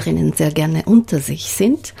Äthiopierinnen sehr gerne unter sich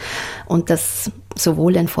sind und das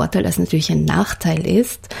sowohl ein Vorteil als natürlich ein Nachteil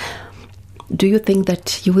ist. Do you think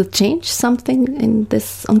that you will change something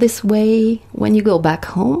on this way when you go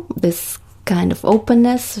back home? This kind of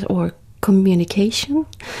openness or communication?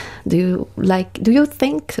 Do you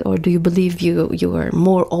think or do you believe you are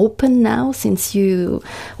more open now since you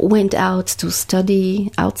went out to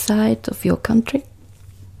study outside of your country?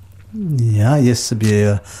 Yeah, yes,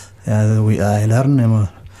 I learn a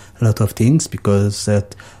lot of things because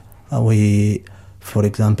for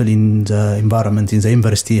example, in the environment in the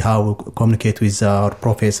university, how we communicate with our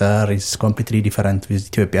professor is completely different with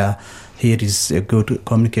Ethiopia. Here is a good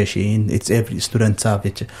communication. It's every student have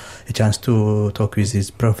a chance to talk with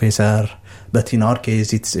his professor. But in our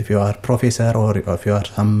case, it's if you are professor or if you are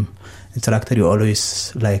some instructor, you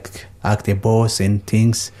always act a boss and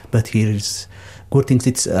things. But here is good things.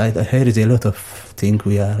 Here is a lot of things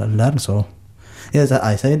we learn. So. Yes,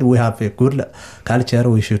 I said we have a good culture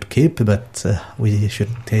we should keep, but we should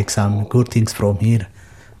take some good things from here.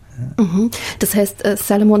 Das heißt,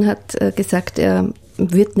 Solomon hat gesagt, er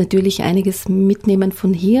wird natürlich einiges mitnehmen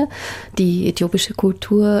von hier. Die äthiopische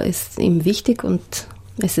Kultur ist ihm wichtig und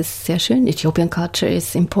es ist sehr schön. Ethiopian culture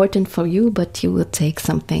is important for you, but you will take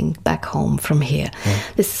something back home from here. Yeah.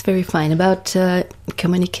 This is very fine. About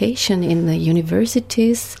communication in the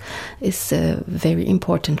universities is a very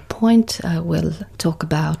important point I will talk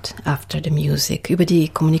about after the music. Über die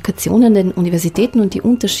Kommunikation an den Universitäten und die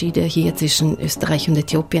Unterschiede hier zwischen Österreich und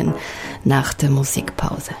Äthiopien nach der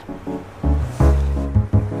Musikpause.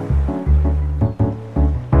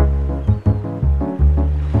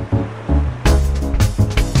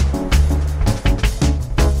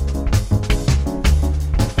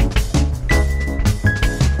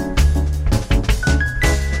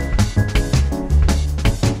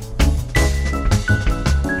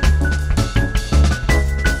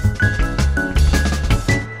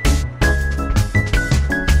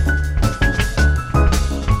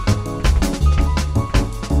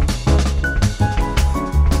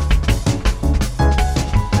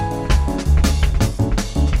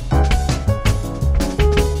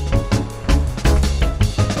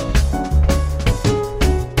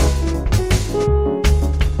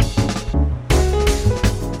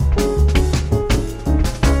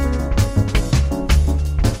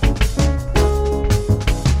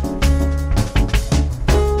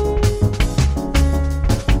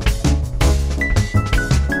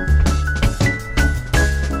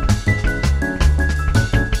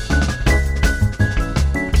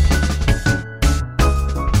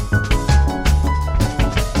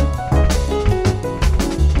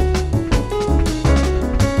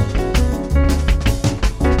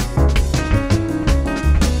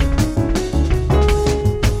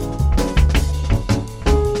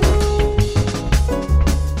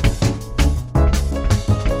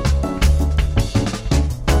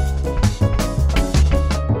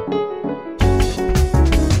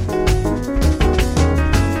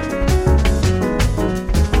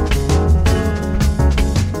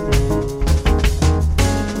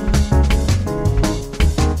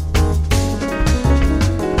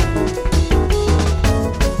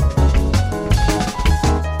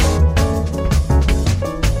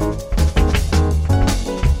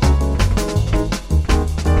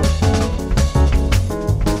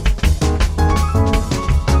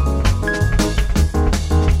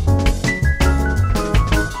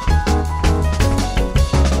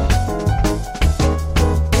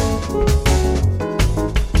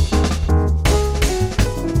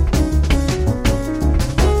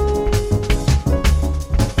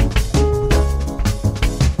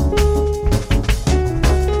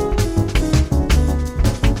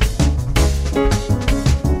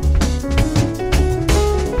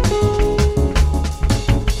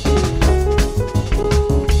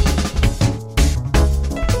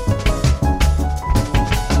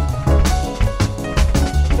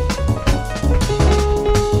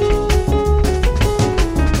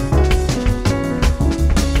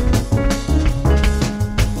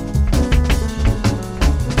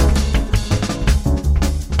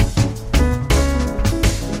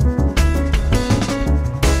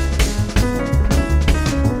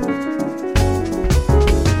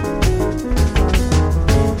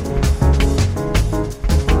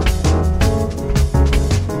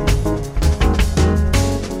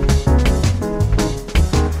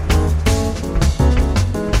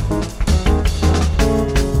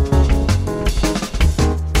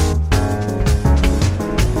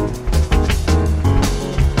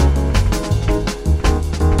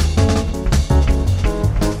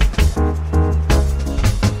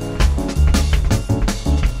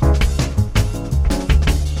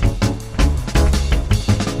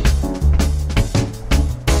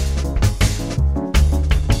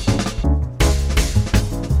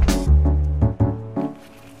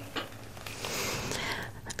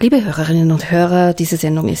 Liebe Hörerinnen und Hörer, diese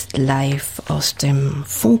Sendung ist live aus dem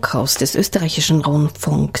Funkhaus des österreichischen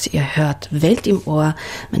Rundfunks. Ihr hört Welt im Ohr.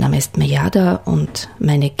 Mein Name ist Mejada und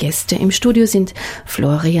meine Gäste im Studio sind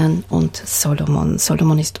Florian und Solomon.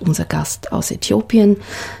 Solomon ist unser Gast aus Äthiopien,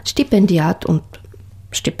 Stipendiat?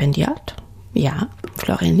 Ja,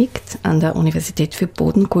 Florian nickt an der Universität für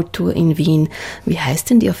Bodenkultur in Wien. Wie heißt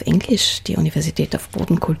denn die auf Englisch, die Universität auf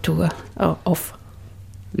Bodenkultur?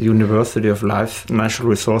 The University of Natural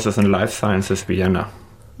Resources and Life Sciences Vienna.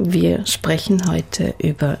 Wir sprechen heute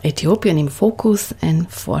über Äthiopien im Fokus, ein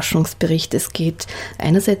Forschungsbericht. Es geht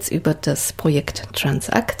einerseits über das Projekt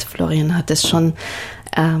Transact. Florian hat es schon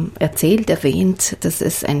erwähnt, dass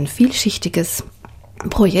es ein vielschichtiges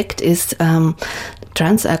Projekt ist.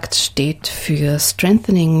 Transact steht für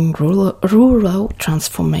Strengthening Rural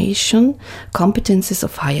Transformation, Competencies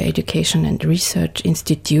of Higher Education and Research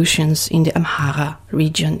Institutions in the Amhara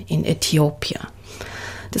Region in Ethiopia.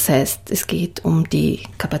 Das heißt, es geht um die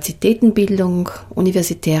Kapazitätenbildung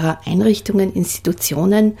universitärer Einrichtungen,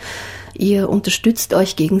 Institutionen. Ihr unterstützt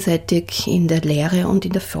euch gegenseitig in der Lehre und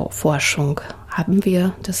in der Forschung. Habe ich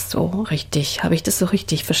das so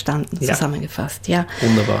richtig verstanden, zusammengefasst? Ja.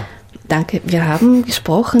 Wunderbar. Danke. Wir haben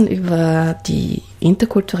gesprochen über die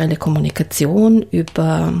interkulturelle Kommunikation,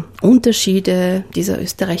 über Unterschiede dieser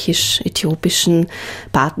österreichisch-äthiopischen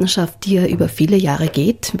Partnerschaft, die ja über viele Jahre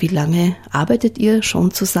geht. Wie lange arbeitet ihr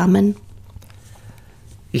schon zusammen?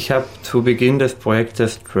 Ich habe zu Beginn des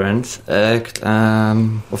Projektes Transact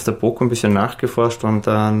auf der BOKU ein bisschen nachgeforscht und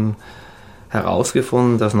dann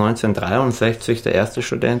herausgefunden, dass 1963 der erste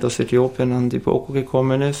Student aus Äthiopien an die BOKU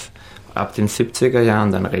gekommen ist. Ab den 70er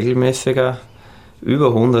Jahren dann regelmäßiger. Über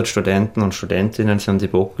 100 Studenten und Studentinnen sind an die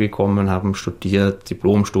BOKU gekommen, haben studiert,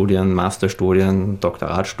 Diplomstudien, Masterstudien,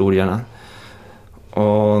 Doktoratstudien.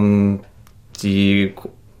 Und die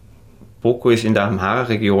BOKU ist in der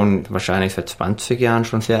Amhara-Region wahrscheinlich seit 20 Jahren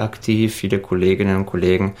schon sehr aktiv. Viele Kolleginnen und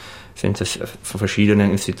Kollegen sind von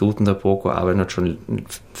verschiedenen Instituten der BOKU, arbeiten schon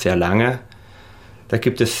sehr lange. Da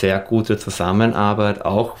gibt es sehr gute Zusammenarbeit,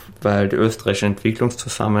 auch weil die österreichische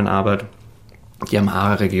Entwicklungszusammenarbeit die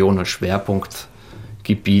Amhara-Region als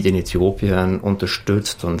Schwerpunktgebiet in Äthiopien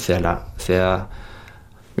unterstützt und sehr lange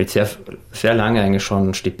eigentlich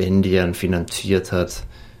schon Stipendien finanziert hat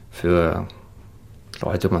für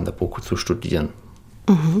Leute, um an der BOKU zu studieren.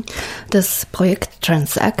 Das Projekt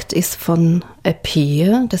Transact ist von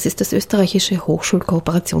APPEAR, das ist das österreichische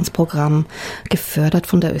Hochschulkooperationsprogramm, gefördert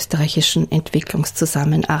von der österreichischen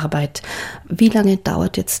Entwicklungszusammenarbeit. Wie lange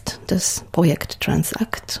dauert jetzt das Projekt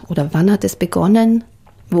Transact oder wann hat es begonnen?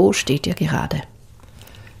 Wo steht ihr gerade?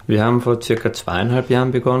 Wir haben vor circa 2,5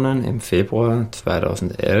 Jahren begonnen, im Februar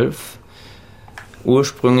 2011.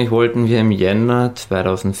 Ursprünglich wollten wir im Jänner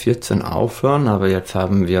 2014 aufhören, aber jetzt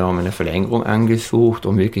haben wir um eine Verlängerung angesucht,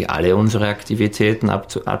 um wirklich alle unsere Aktivitäten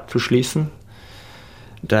abzuschließen.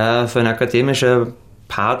 Da so eine akademische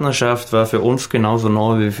Partnerschaft war für uns genauso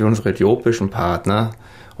neu wie für unsere äthiopischen Partner.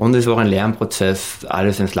 Und es war ein Lernprozess,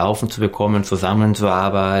 alles ins Laufen zu bekommen,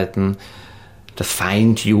 zusammenzuarbeiten, das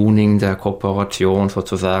Feintuning der Kooperation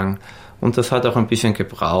sozusagen. Und das hat auch ein bisschen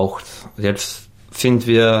gebraucht. Jetzt sind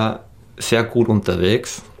wir sehr gut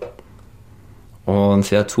unterwegs und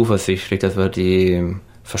sehr zuversichtlich, dass wir die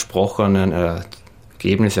versprochenen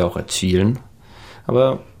Ergebnisse auch erzielen.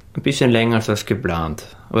 Aber ein bisschen länger als geplant.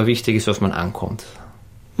 Aber wichtig ist, dass man ankommt.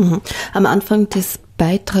 Am Anfang des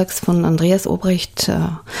Beitrags von Andreas Obrecht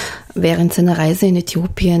während seiner Reise in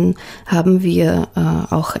Äthiopien haben wir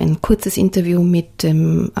auch ein kurzes Interview mit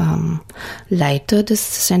dem Leiter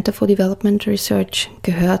des Center for Development Research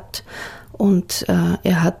gehört. Und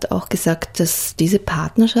er hat auch gesagt, dass diese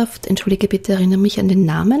Partnerschaft, entschuldige bitte, erinnere mich an den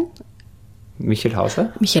Namen. Michael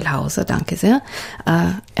Hauser? Michael Hauser, danke sehr.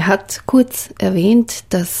 Er hat kurz erwähnt,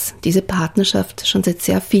 dass diese Partnerschaft schon seit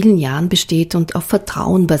sehr vielen Jahren besteht und auf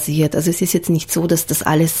Vertrauen basiert. Also es ist jetzt nicht so, dass das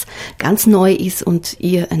alles ganz neu ist und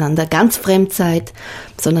ihr einander ganz fremd seid,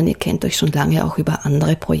 sondern ihr kennt euch schon lange auch über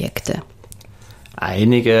andere Projekte.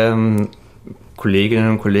 Einige Kolleginnen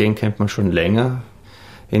und Kollegen kennt man schon länger.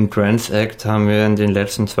 In Transact haben wir in den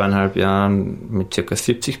letzten 2,5 Jahren mit ca.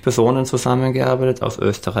 70 Personen zusammengearbeitet, aus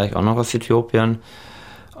Österreich, auch noch aus Äthiopien.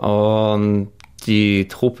 Und die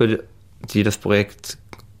Truppe, die das Projekt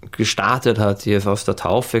gestartet hat, die es aus der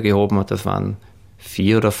Taufe gehoben hat, das waren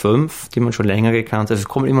 4 oder 5, die man schon länger gekannt hat. Es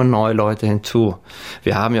kommen immer neue Leute hinzu.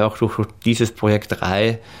 Wir haben ja auch durch dieses Projekt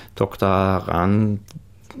 3 Doktorandinnen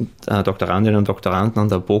und Doktoranden an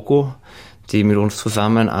der BOKU, die mit uns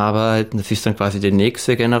zusammenarbeiten. Das ist dann quasi die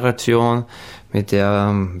nächste Generation, mit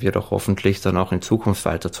der wir doch hoffentlich dann auch in Zukunft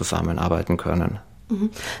weiter zusammenarbeiten können.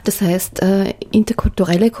 Das heißt,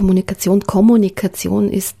 interkulturelle Kommunikation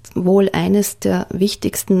ist wohl eine der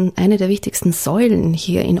wichtigsten Säulen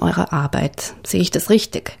hier in eurer Arbeit. Sehe ich das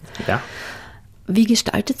richtig? Ja. Wie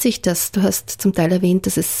gestaltet sich das? Du hast zum Teil erwähnt,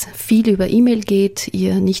 dass es viel über E-Mail geht,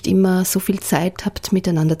 ihr nicht immer so viel Zeit habt,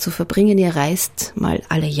 miteinander zu verbringen. Ihr reist mal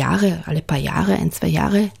alle paar Jahre, 1-2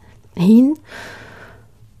 Jahre hin.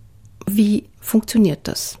 Wie funktioniert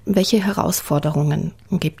das? Welche Herausforderungen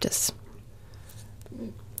gibt es?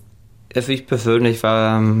 Also ich persönlich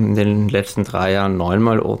war in den letzten 3 Jahren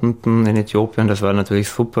 9-mal unten in Äthiopien. Das war natürlich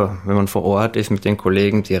super, wenn man vor Ort ist, mit den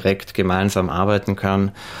Kollegen direkt gemeinsam arbeiten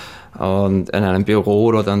kann und in einem Büro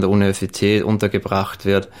oder an der Universität untergebracht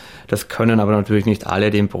wird. Das können aber natürlich nicht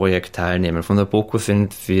alle, die im Projekt teilnehmen. Von der BOKU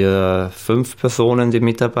sind wir 5 Personen, die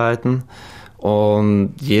mitarbeiten.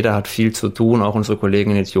 Und jeder hat viel zu tun, auch unsere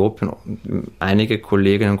Kollegen in Äthiopien. Einige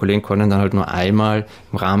Kolleginnen und Kollegen können dann halt nur einmal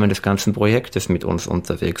im Rahmen des ganzen Projektes mit uns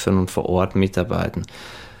unterwegs sein und vor Ort mitarbeiten.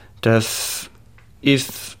 Das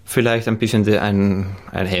ist vielleicht ein bisschen ein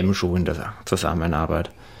Hemmschuh in der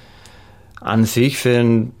Zusammenarbeit. An sich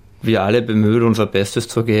sind wir alle bemüht, unser Bestes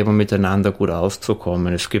zu geben und miteinander gut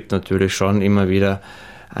auszukommen. Es gibt natürlich schon immer wieder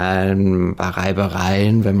ein paar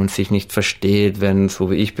Reibereien, wenn man sich nicht versteht, wenn, so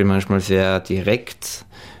wie ich bin, manchmal sehr direkt,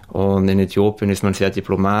 und in Äthiopien ist man sehr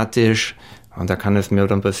diplomatisch, und da kann es mir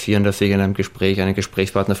dann passieren, dass ich in einem Gespräch einen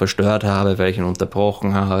Gesprächspartner verstört habe, weil ich ihn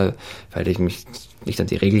unterbrochen habe, weil ich mich nicht an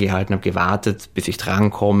die Regel gehalten habe, gewartet, bis ich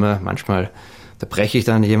drankomme. Manchmal unterbreche ich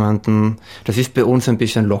dann jemanden. Das ist bei uns ein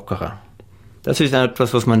bisschen lockerer. Das ist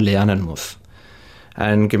etwas, was man lernen muss.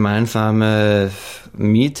 Ein gemeinsames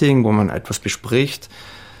Meeting, wo man etwas bespricht,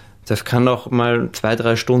 das kann auch mal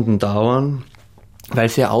 2-3 Stunden dauern, weil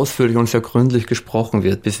sehr ausführlich und sehr gründlich gesprochen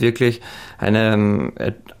wird, bis wirklich ein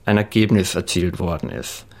Ergebnis erzielt worden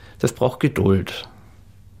ist. Das braucht Geduld.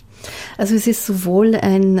 Also es ist sowohl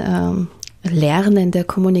ein Lernen der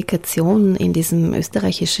Kommunikation in diesem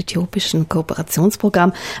österreichisch-äthiopischen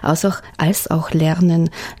Kooperationsprogramm als auch Lernen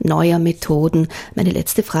neuer Methoden. Meine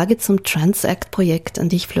letzte Frage zum Transact-Projekt an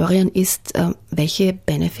dich, Florian, ist, welche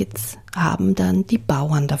Benefits haben dann die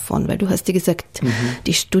Bauern davon? Weil du hast ja gesagt,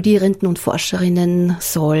 die Studierenden und Forscherinnen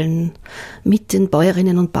sollen mit den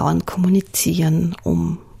Bäuerinnen und Bauern kommunizieren,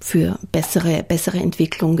 um für bessere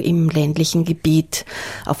Entwicklung im ländlichen Gebiet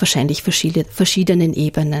auf wahrscheinlich verschiedenen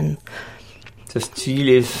Ebenen. Das Ziel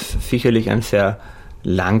ist sicherlich ein sehr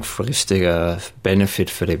langfristiger Benefit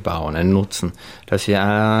für die Bauern, ein Nutzen, dass die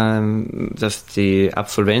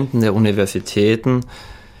Absolventen der Universitäten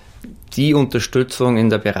die Unterstützung in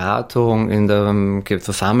der Beratung, in der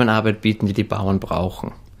Zusammenarbeit bieten, die die Bauern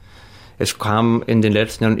brauchen. Es kam in den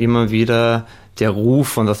letzten Jahren immer wieder der Ruf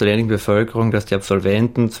von der ländlichen Bevölkerung, dass die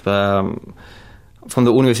Absolventen zwar von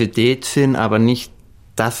der Universität sind, aber nicht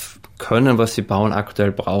das können, was die Bauern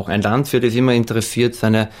aktuell brauchen. Ein Landwirt ist immer interessiert,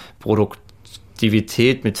 seine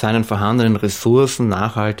Produktivität mit seinen vorhandenen Ressourcen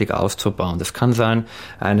nachhaltig auszubauen. Das kann sein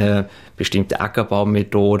eine bestimmte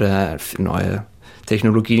Ackerbaumethode, neue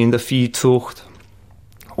Technologien in der Viehzucht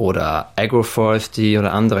oder Agroforestry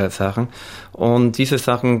oder andere Sachen. Und diese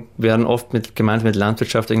Sachen werden oft gemeinsam mit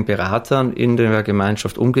landwirtschaftlichen Beratern in der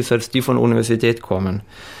Gemeinschaft umgesetzt, die von der Universität kommen.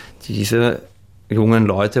 Diese jungen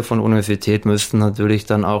Leute von der Universität müssten natürlich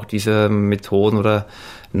dann auch diese Methoden oder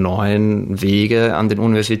neuen Wege an den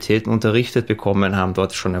Universitäten unterrichtet bekommen haben,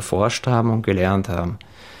 dort schon erforscht haben und gelernt haben.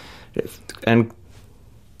 Ein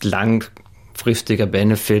langfristiger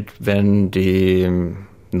Benefit, wenn die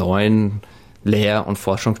neuen Lehr- und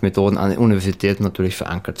Forschungsmethoden an den Universitäten natürlich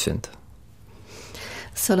verankert sind.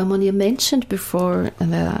 Solomon, you mentioned before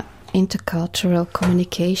the intercultural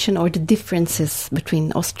communication or the differences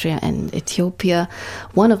between Austria and Ethiopia.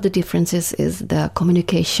 One of the differences is the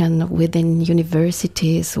communication within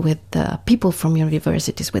universities, with people from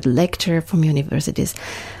universities, with lecturers from universities.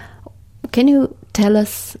 Can you tell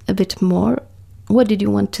us a bit more? What did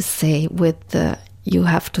you want to say with you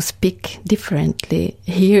have to speak differently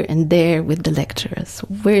here and there with the lecturers?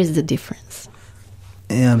 Where is the difference?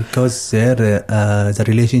 Yeah, because there the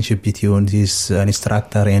relationship between this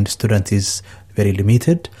instructor and student is very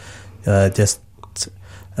limited. Always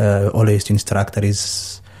the instructor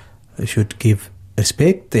should give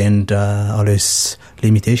respect and always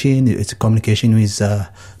limitation. It's communication with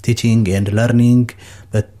teaching and learning.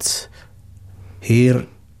 But here,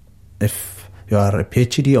 if you are a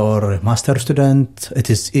PhD or a master student, it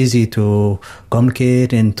is easy to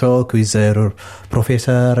communicate and talk with your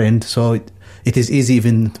professor, and so it is easy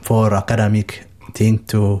even for academic thing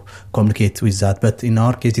to communicate with that. But in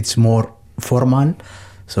our case, it's more formal.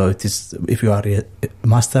 So it is, if you are a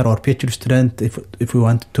master or PhD student, if we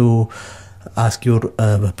want to ask your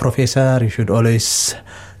professor. You should always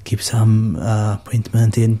keep some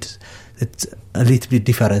appointment, and it's a little bit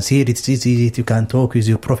different. Here it's easy. You can talk with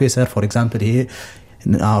your professor. For example, here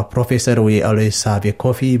our professor, we always have a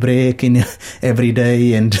coffee break in every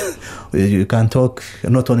day, and you can talk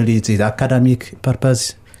not only the academic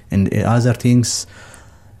purpose and other things.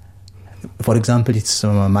 For example, it's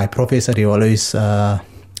my professor. He always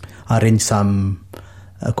arrange some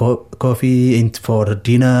coffee and for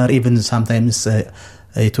dinner. Even sometimes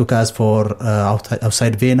he took us for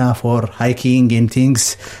outside Vienna for hiking and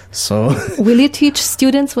things. So, will you teach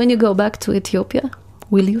students when you go back to Ethiopia?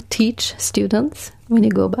 Will you teach students when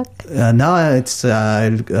you go back? Now I'll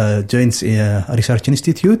join a research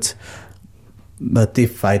institute. But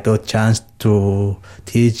if I got chance to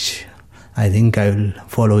teach, I think I will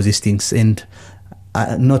follow these things. And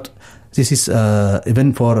this is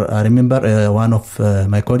even for, I remember one of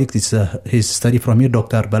my colleagues, his study from here,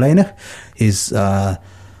 Dr. Balayneh. He's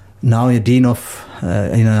now a dean of,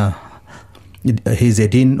 he's a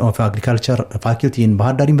dean of agriculture faculty in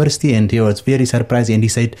Bahar Dar University, and he was very surprised, and he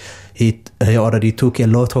said he already took a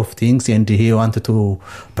lot of things and he wanted to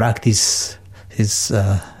practice his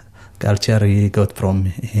culture he got from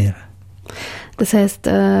here. Das heißt,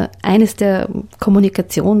 eines der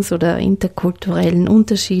Kommunikations- oder interkulturellen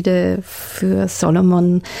Unterschiede für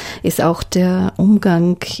Solomon ist auch der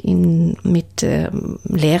Umgang mit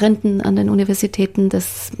Lehrenden an den Universitäten,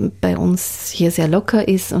 das bei uns hier sehr locker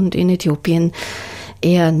ist und in Äthiopien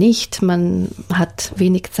eher nicht. Man hat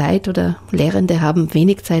wenig Zeit oder Lehrende haben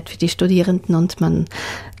wenig Zeit für die Studierenden und man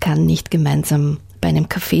kann nicht gemeinsam bei einem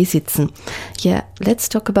Café sitzen. Yeah, let's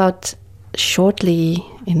talk about shortly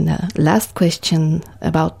in the last question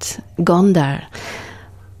about Gondar.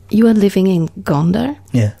 You are living in Gondar?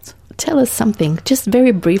 Yes. Tell us something, just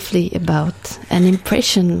very briefly, about an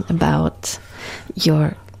impression about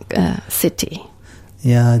your city.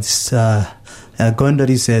 Yeah, it's Gondar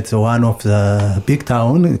is one of the big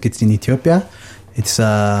town. It's in Ethiopia. It's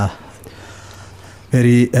a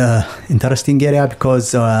very interesting area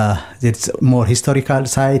because it's more historical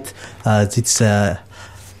site.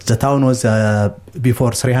 The town was,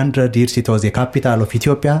 before 300 years, it was the capital of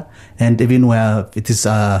Ethiopia. And even where it is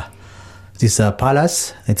this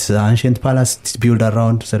palace, it's an ancient palace, it's built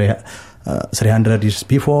around 300 years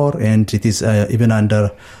before. And it is even under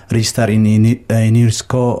register in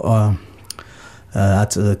UNESCO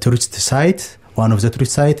at a tourist site, one of the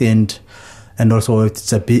tourist site. And also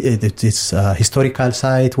it's a historical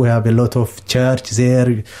site. We have a lot of church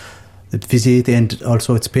there. Visit, and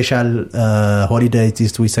also it's special holiday.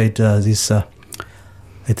 We said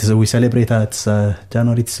we celebrate at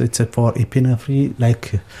January. It's for Epinafri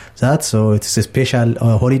like that. So it's a special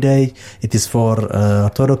holiday. It is for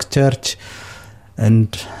Orthodox Church,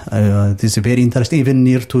 and it is very interesting. Even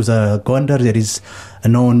near to the Gondar, there is a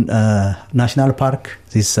known national park.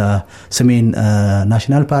 This Semen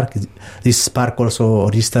National Park. This park also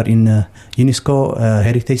registered in UNESCO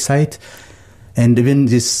heritage site. And even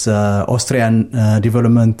this Austrian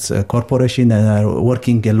Development Corporation are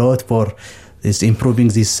working a lot for this improving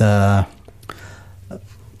this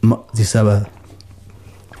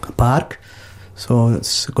park. So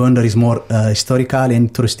Gondar is more historical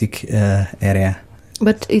and touristic area.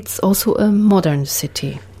 But it's also a modern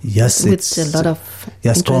city. Yes, with it's a lot of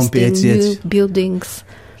interesting new buildings.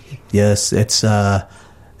 Yes, it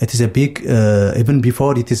is a big, even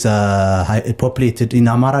before it is populated, in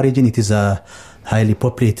Amara region it is highly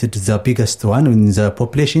populated, the biggest one in the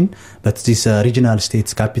population, but this regional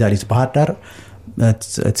state's capital is Bahar Dar.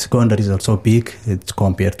 It's Gondar is also big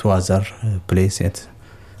compared to other places,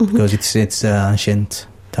 because it's an ancient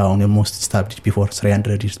town, almost established before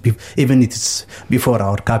 300 years, even it is before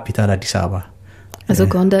our capital Addis Ababa. Also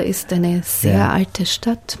Gondar ist eine sehr alte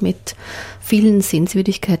Stadt mit vielen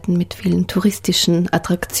Sehenswürdigkeiten, mit vielen touristischen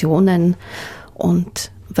Attraktionen, und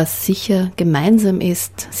was sicher gemeinsam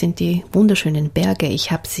ist, sind die wunderschönen Berge.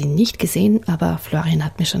 Ich habe sie nicht gesehen, aber Florian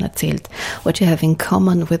hat mir schon erzählt. What you have in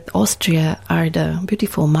common with Austria are the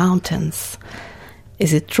beautiful mountains.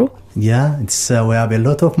 Is it true? Yeah, it's we have a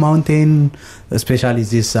lot of mountain, especially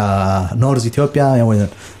this North Ethiopia.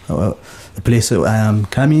 The place I am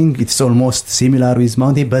coming, it's almost similar with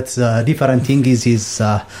mountain, but the different thing is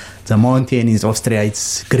the mountain in Austria,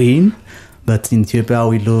 it's green, but in Ethiopia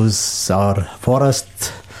we lose our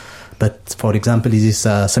forest. But for example, this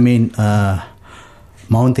Semen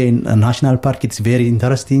Mountain National Park, it's very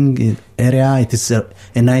interesting area. It is a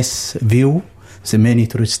nice view. So many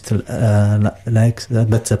tourists like that,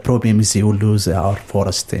 but the problem is you lose our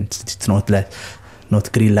forest, and it's not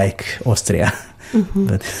green like Austria.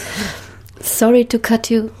 But sorry to cut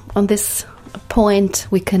you on this point,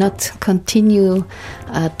 we cannot continue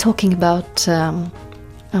talking about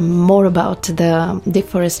more about the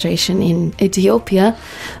deforestation in Ethiopia,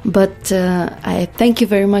 but I thank you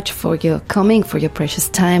very much for your coming, for your precious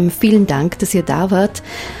time. Vielen Dank, dass ihr da wart.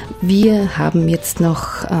 Wir haben jetzt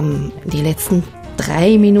noch die letzten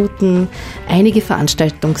 3 Minuten einige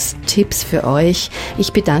Veranstaltungstipps für euch.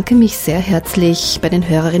 Ich bedanke mich sehr herzlich bei den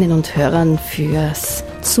Hörerinnen und Hörern fürs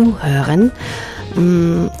Zuhören.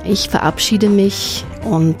 Ich verabschiede mich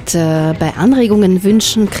und bei Anregungen,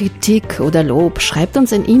 Wünschen, Kritik oder Lob schreibt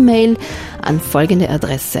uns ein E-Mail an folgende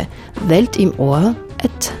Adresse: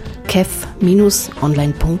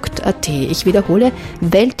 weltimohr@kef-online.at. Ich wiederhole: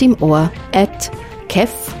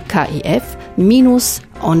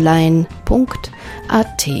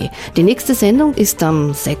 weltimohr@kef-online.at. Die nächste Sendung ist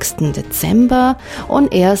am 6. Dezember. On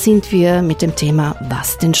Air sind wir mit dem Thema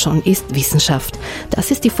Was denn schon ist Wissenschaft? Das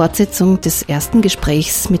ist die Fortsetzung des ersten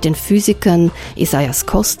Gesprächs mit den Physikern Isaias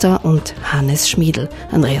Costa und Hannes Schmiedl.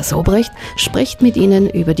 Andreas Obrecht spricht mit ihnen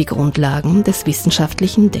über die Grundlagen des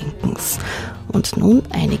wissenschaftlichen Denkens. Und nun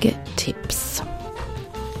einige Tipps.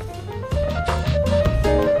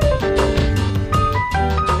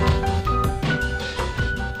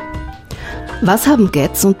 Was haben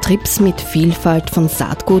Gets und Trips mit Vielfalt von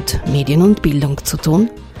Saatgut, Medien und Bildung zu tun?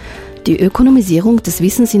 Die Ökonomisierung des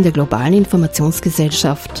Wissens in der globalen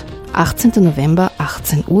Informationsgesellschaft. 18. November,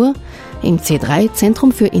 18 Uhr, im C3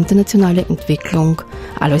 Zentrum für internationale Entwicklung,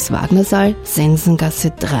 Alois Wagner Saal,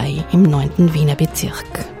 Sensengasse 3 im 9. Wiener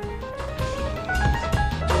Bezirk.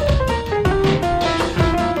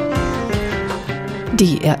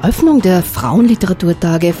 Die Eröffnung der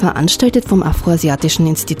Frauenliteraturtage, veranstaltet vom Afroasiatischen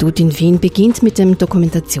Institut in Wien, beginnt mit dem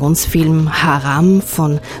Dokumentationsfilm Haram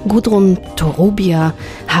von Gudrun Torubia.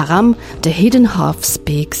 Haram, The Hidden Half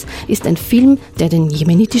Speaks, ist ein Film, der den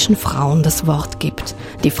jemenitischen Frauen das Wort gibt.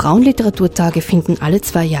 Die Frauenliteraturtage finden alle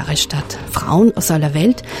 2 Jahre statt. Frauen aus aller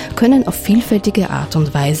Welt können auf vielfältige Art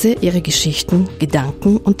und Weise ihre Geschichten,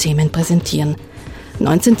 Gedanken und Themen präsentieren.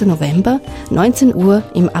 19. November, 19 Uhr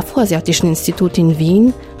im Afroasiatischen Institut in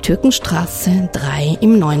Wien, Türkenstraße 3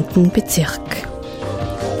 im 9. Bezirk.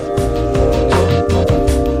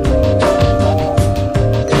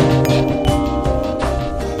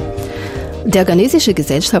 Der ghanesische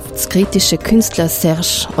gesellschaftskritische Künstler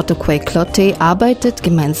Serge Otokwei-Clottey arbeitet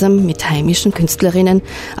gemeinsam mit heimischen Künstlerinnen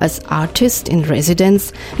als Artist in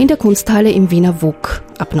Residence in der Kunsthalle im Wiener WUK.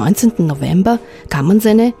 Ab 19. November kann man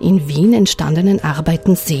seine in Wien entstandenen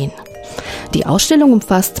Arbeiten sehen. Die Ausstellung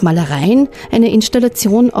umfasst Malereien, eine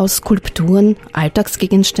Installation aus Skulpturen,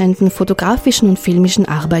 Alltagsgegenständen, fotografischen und filmischen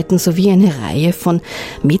Arbeiten sowie eine Reihe von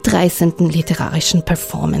mitreißenden literarischen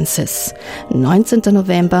Performances. 19.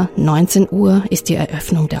 November, 19 Uhr ist die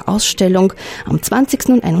Eröffnung der Ausstellung. Am 20.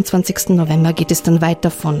 und 21. November geht es dann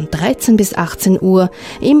weiter von 13 bis 18 Uhr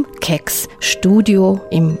im Kex Studio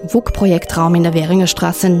im WUK-Projektraum in der Währinger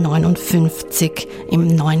Straße 59 im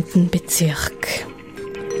 9. Bezirk.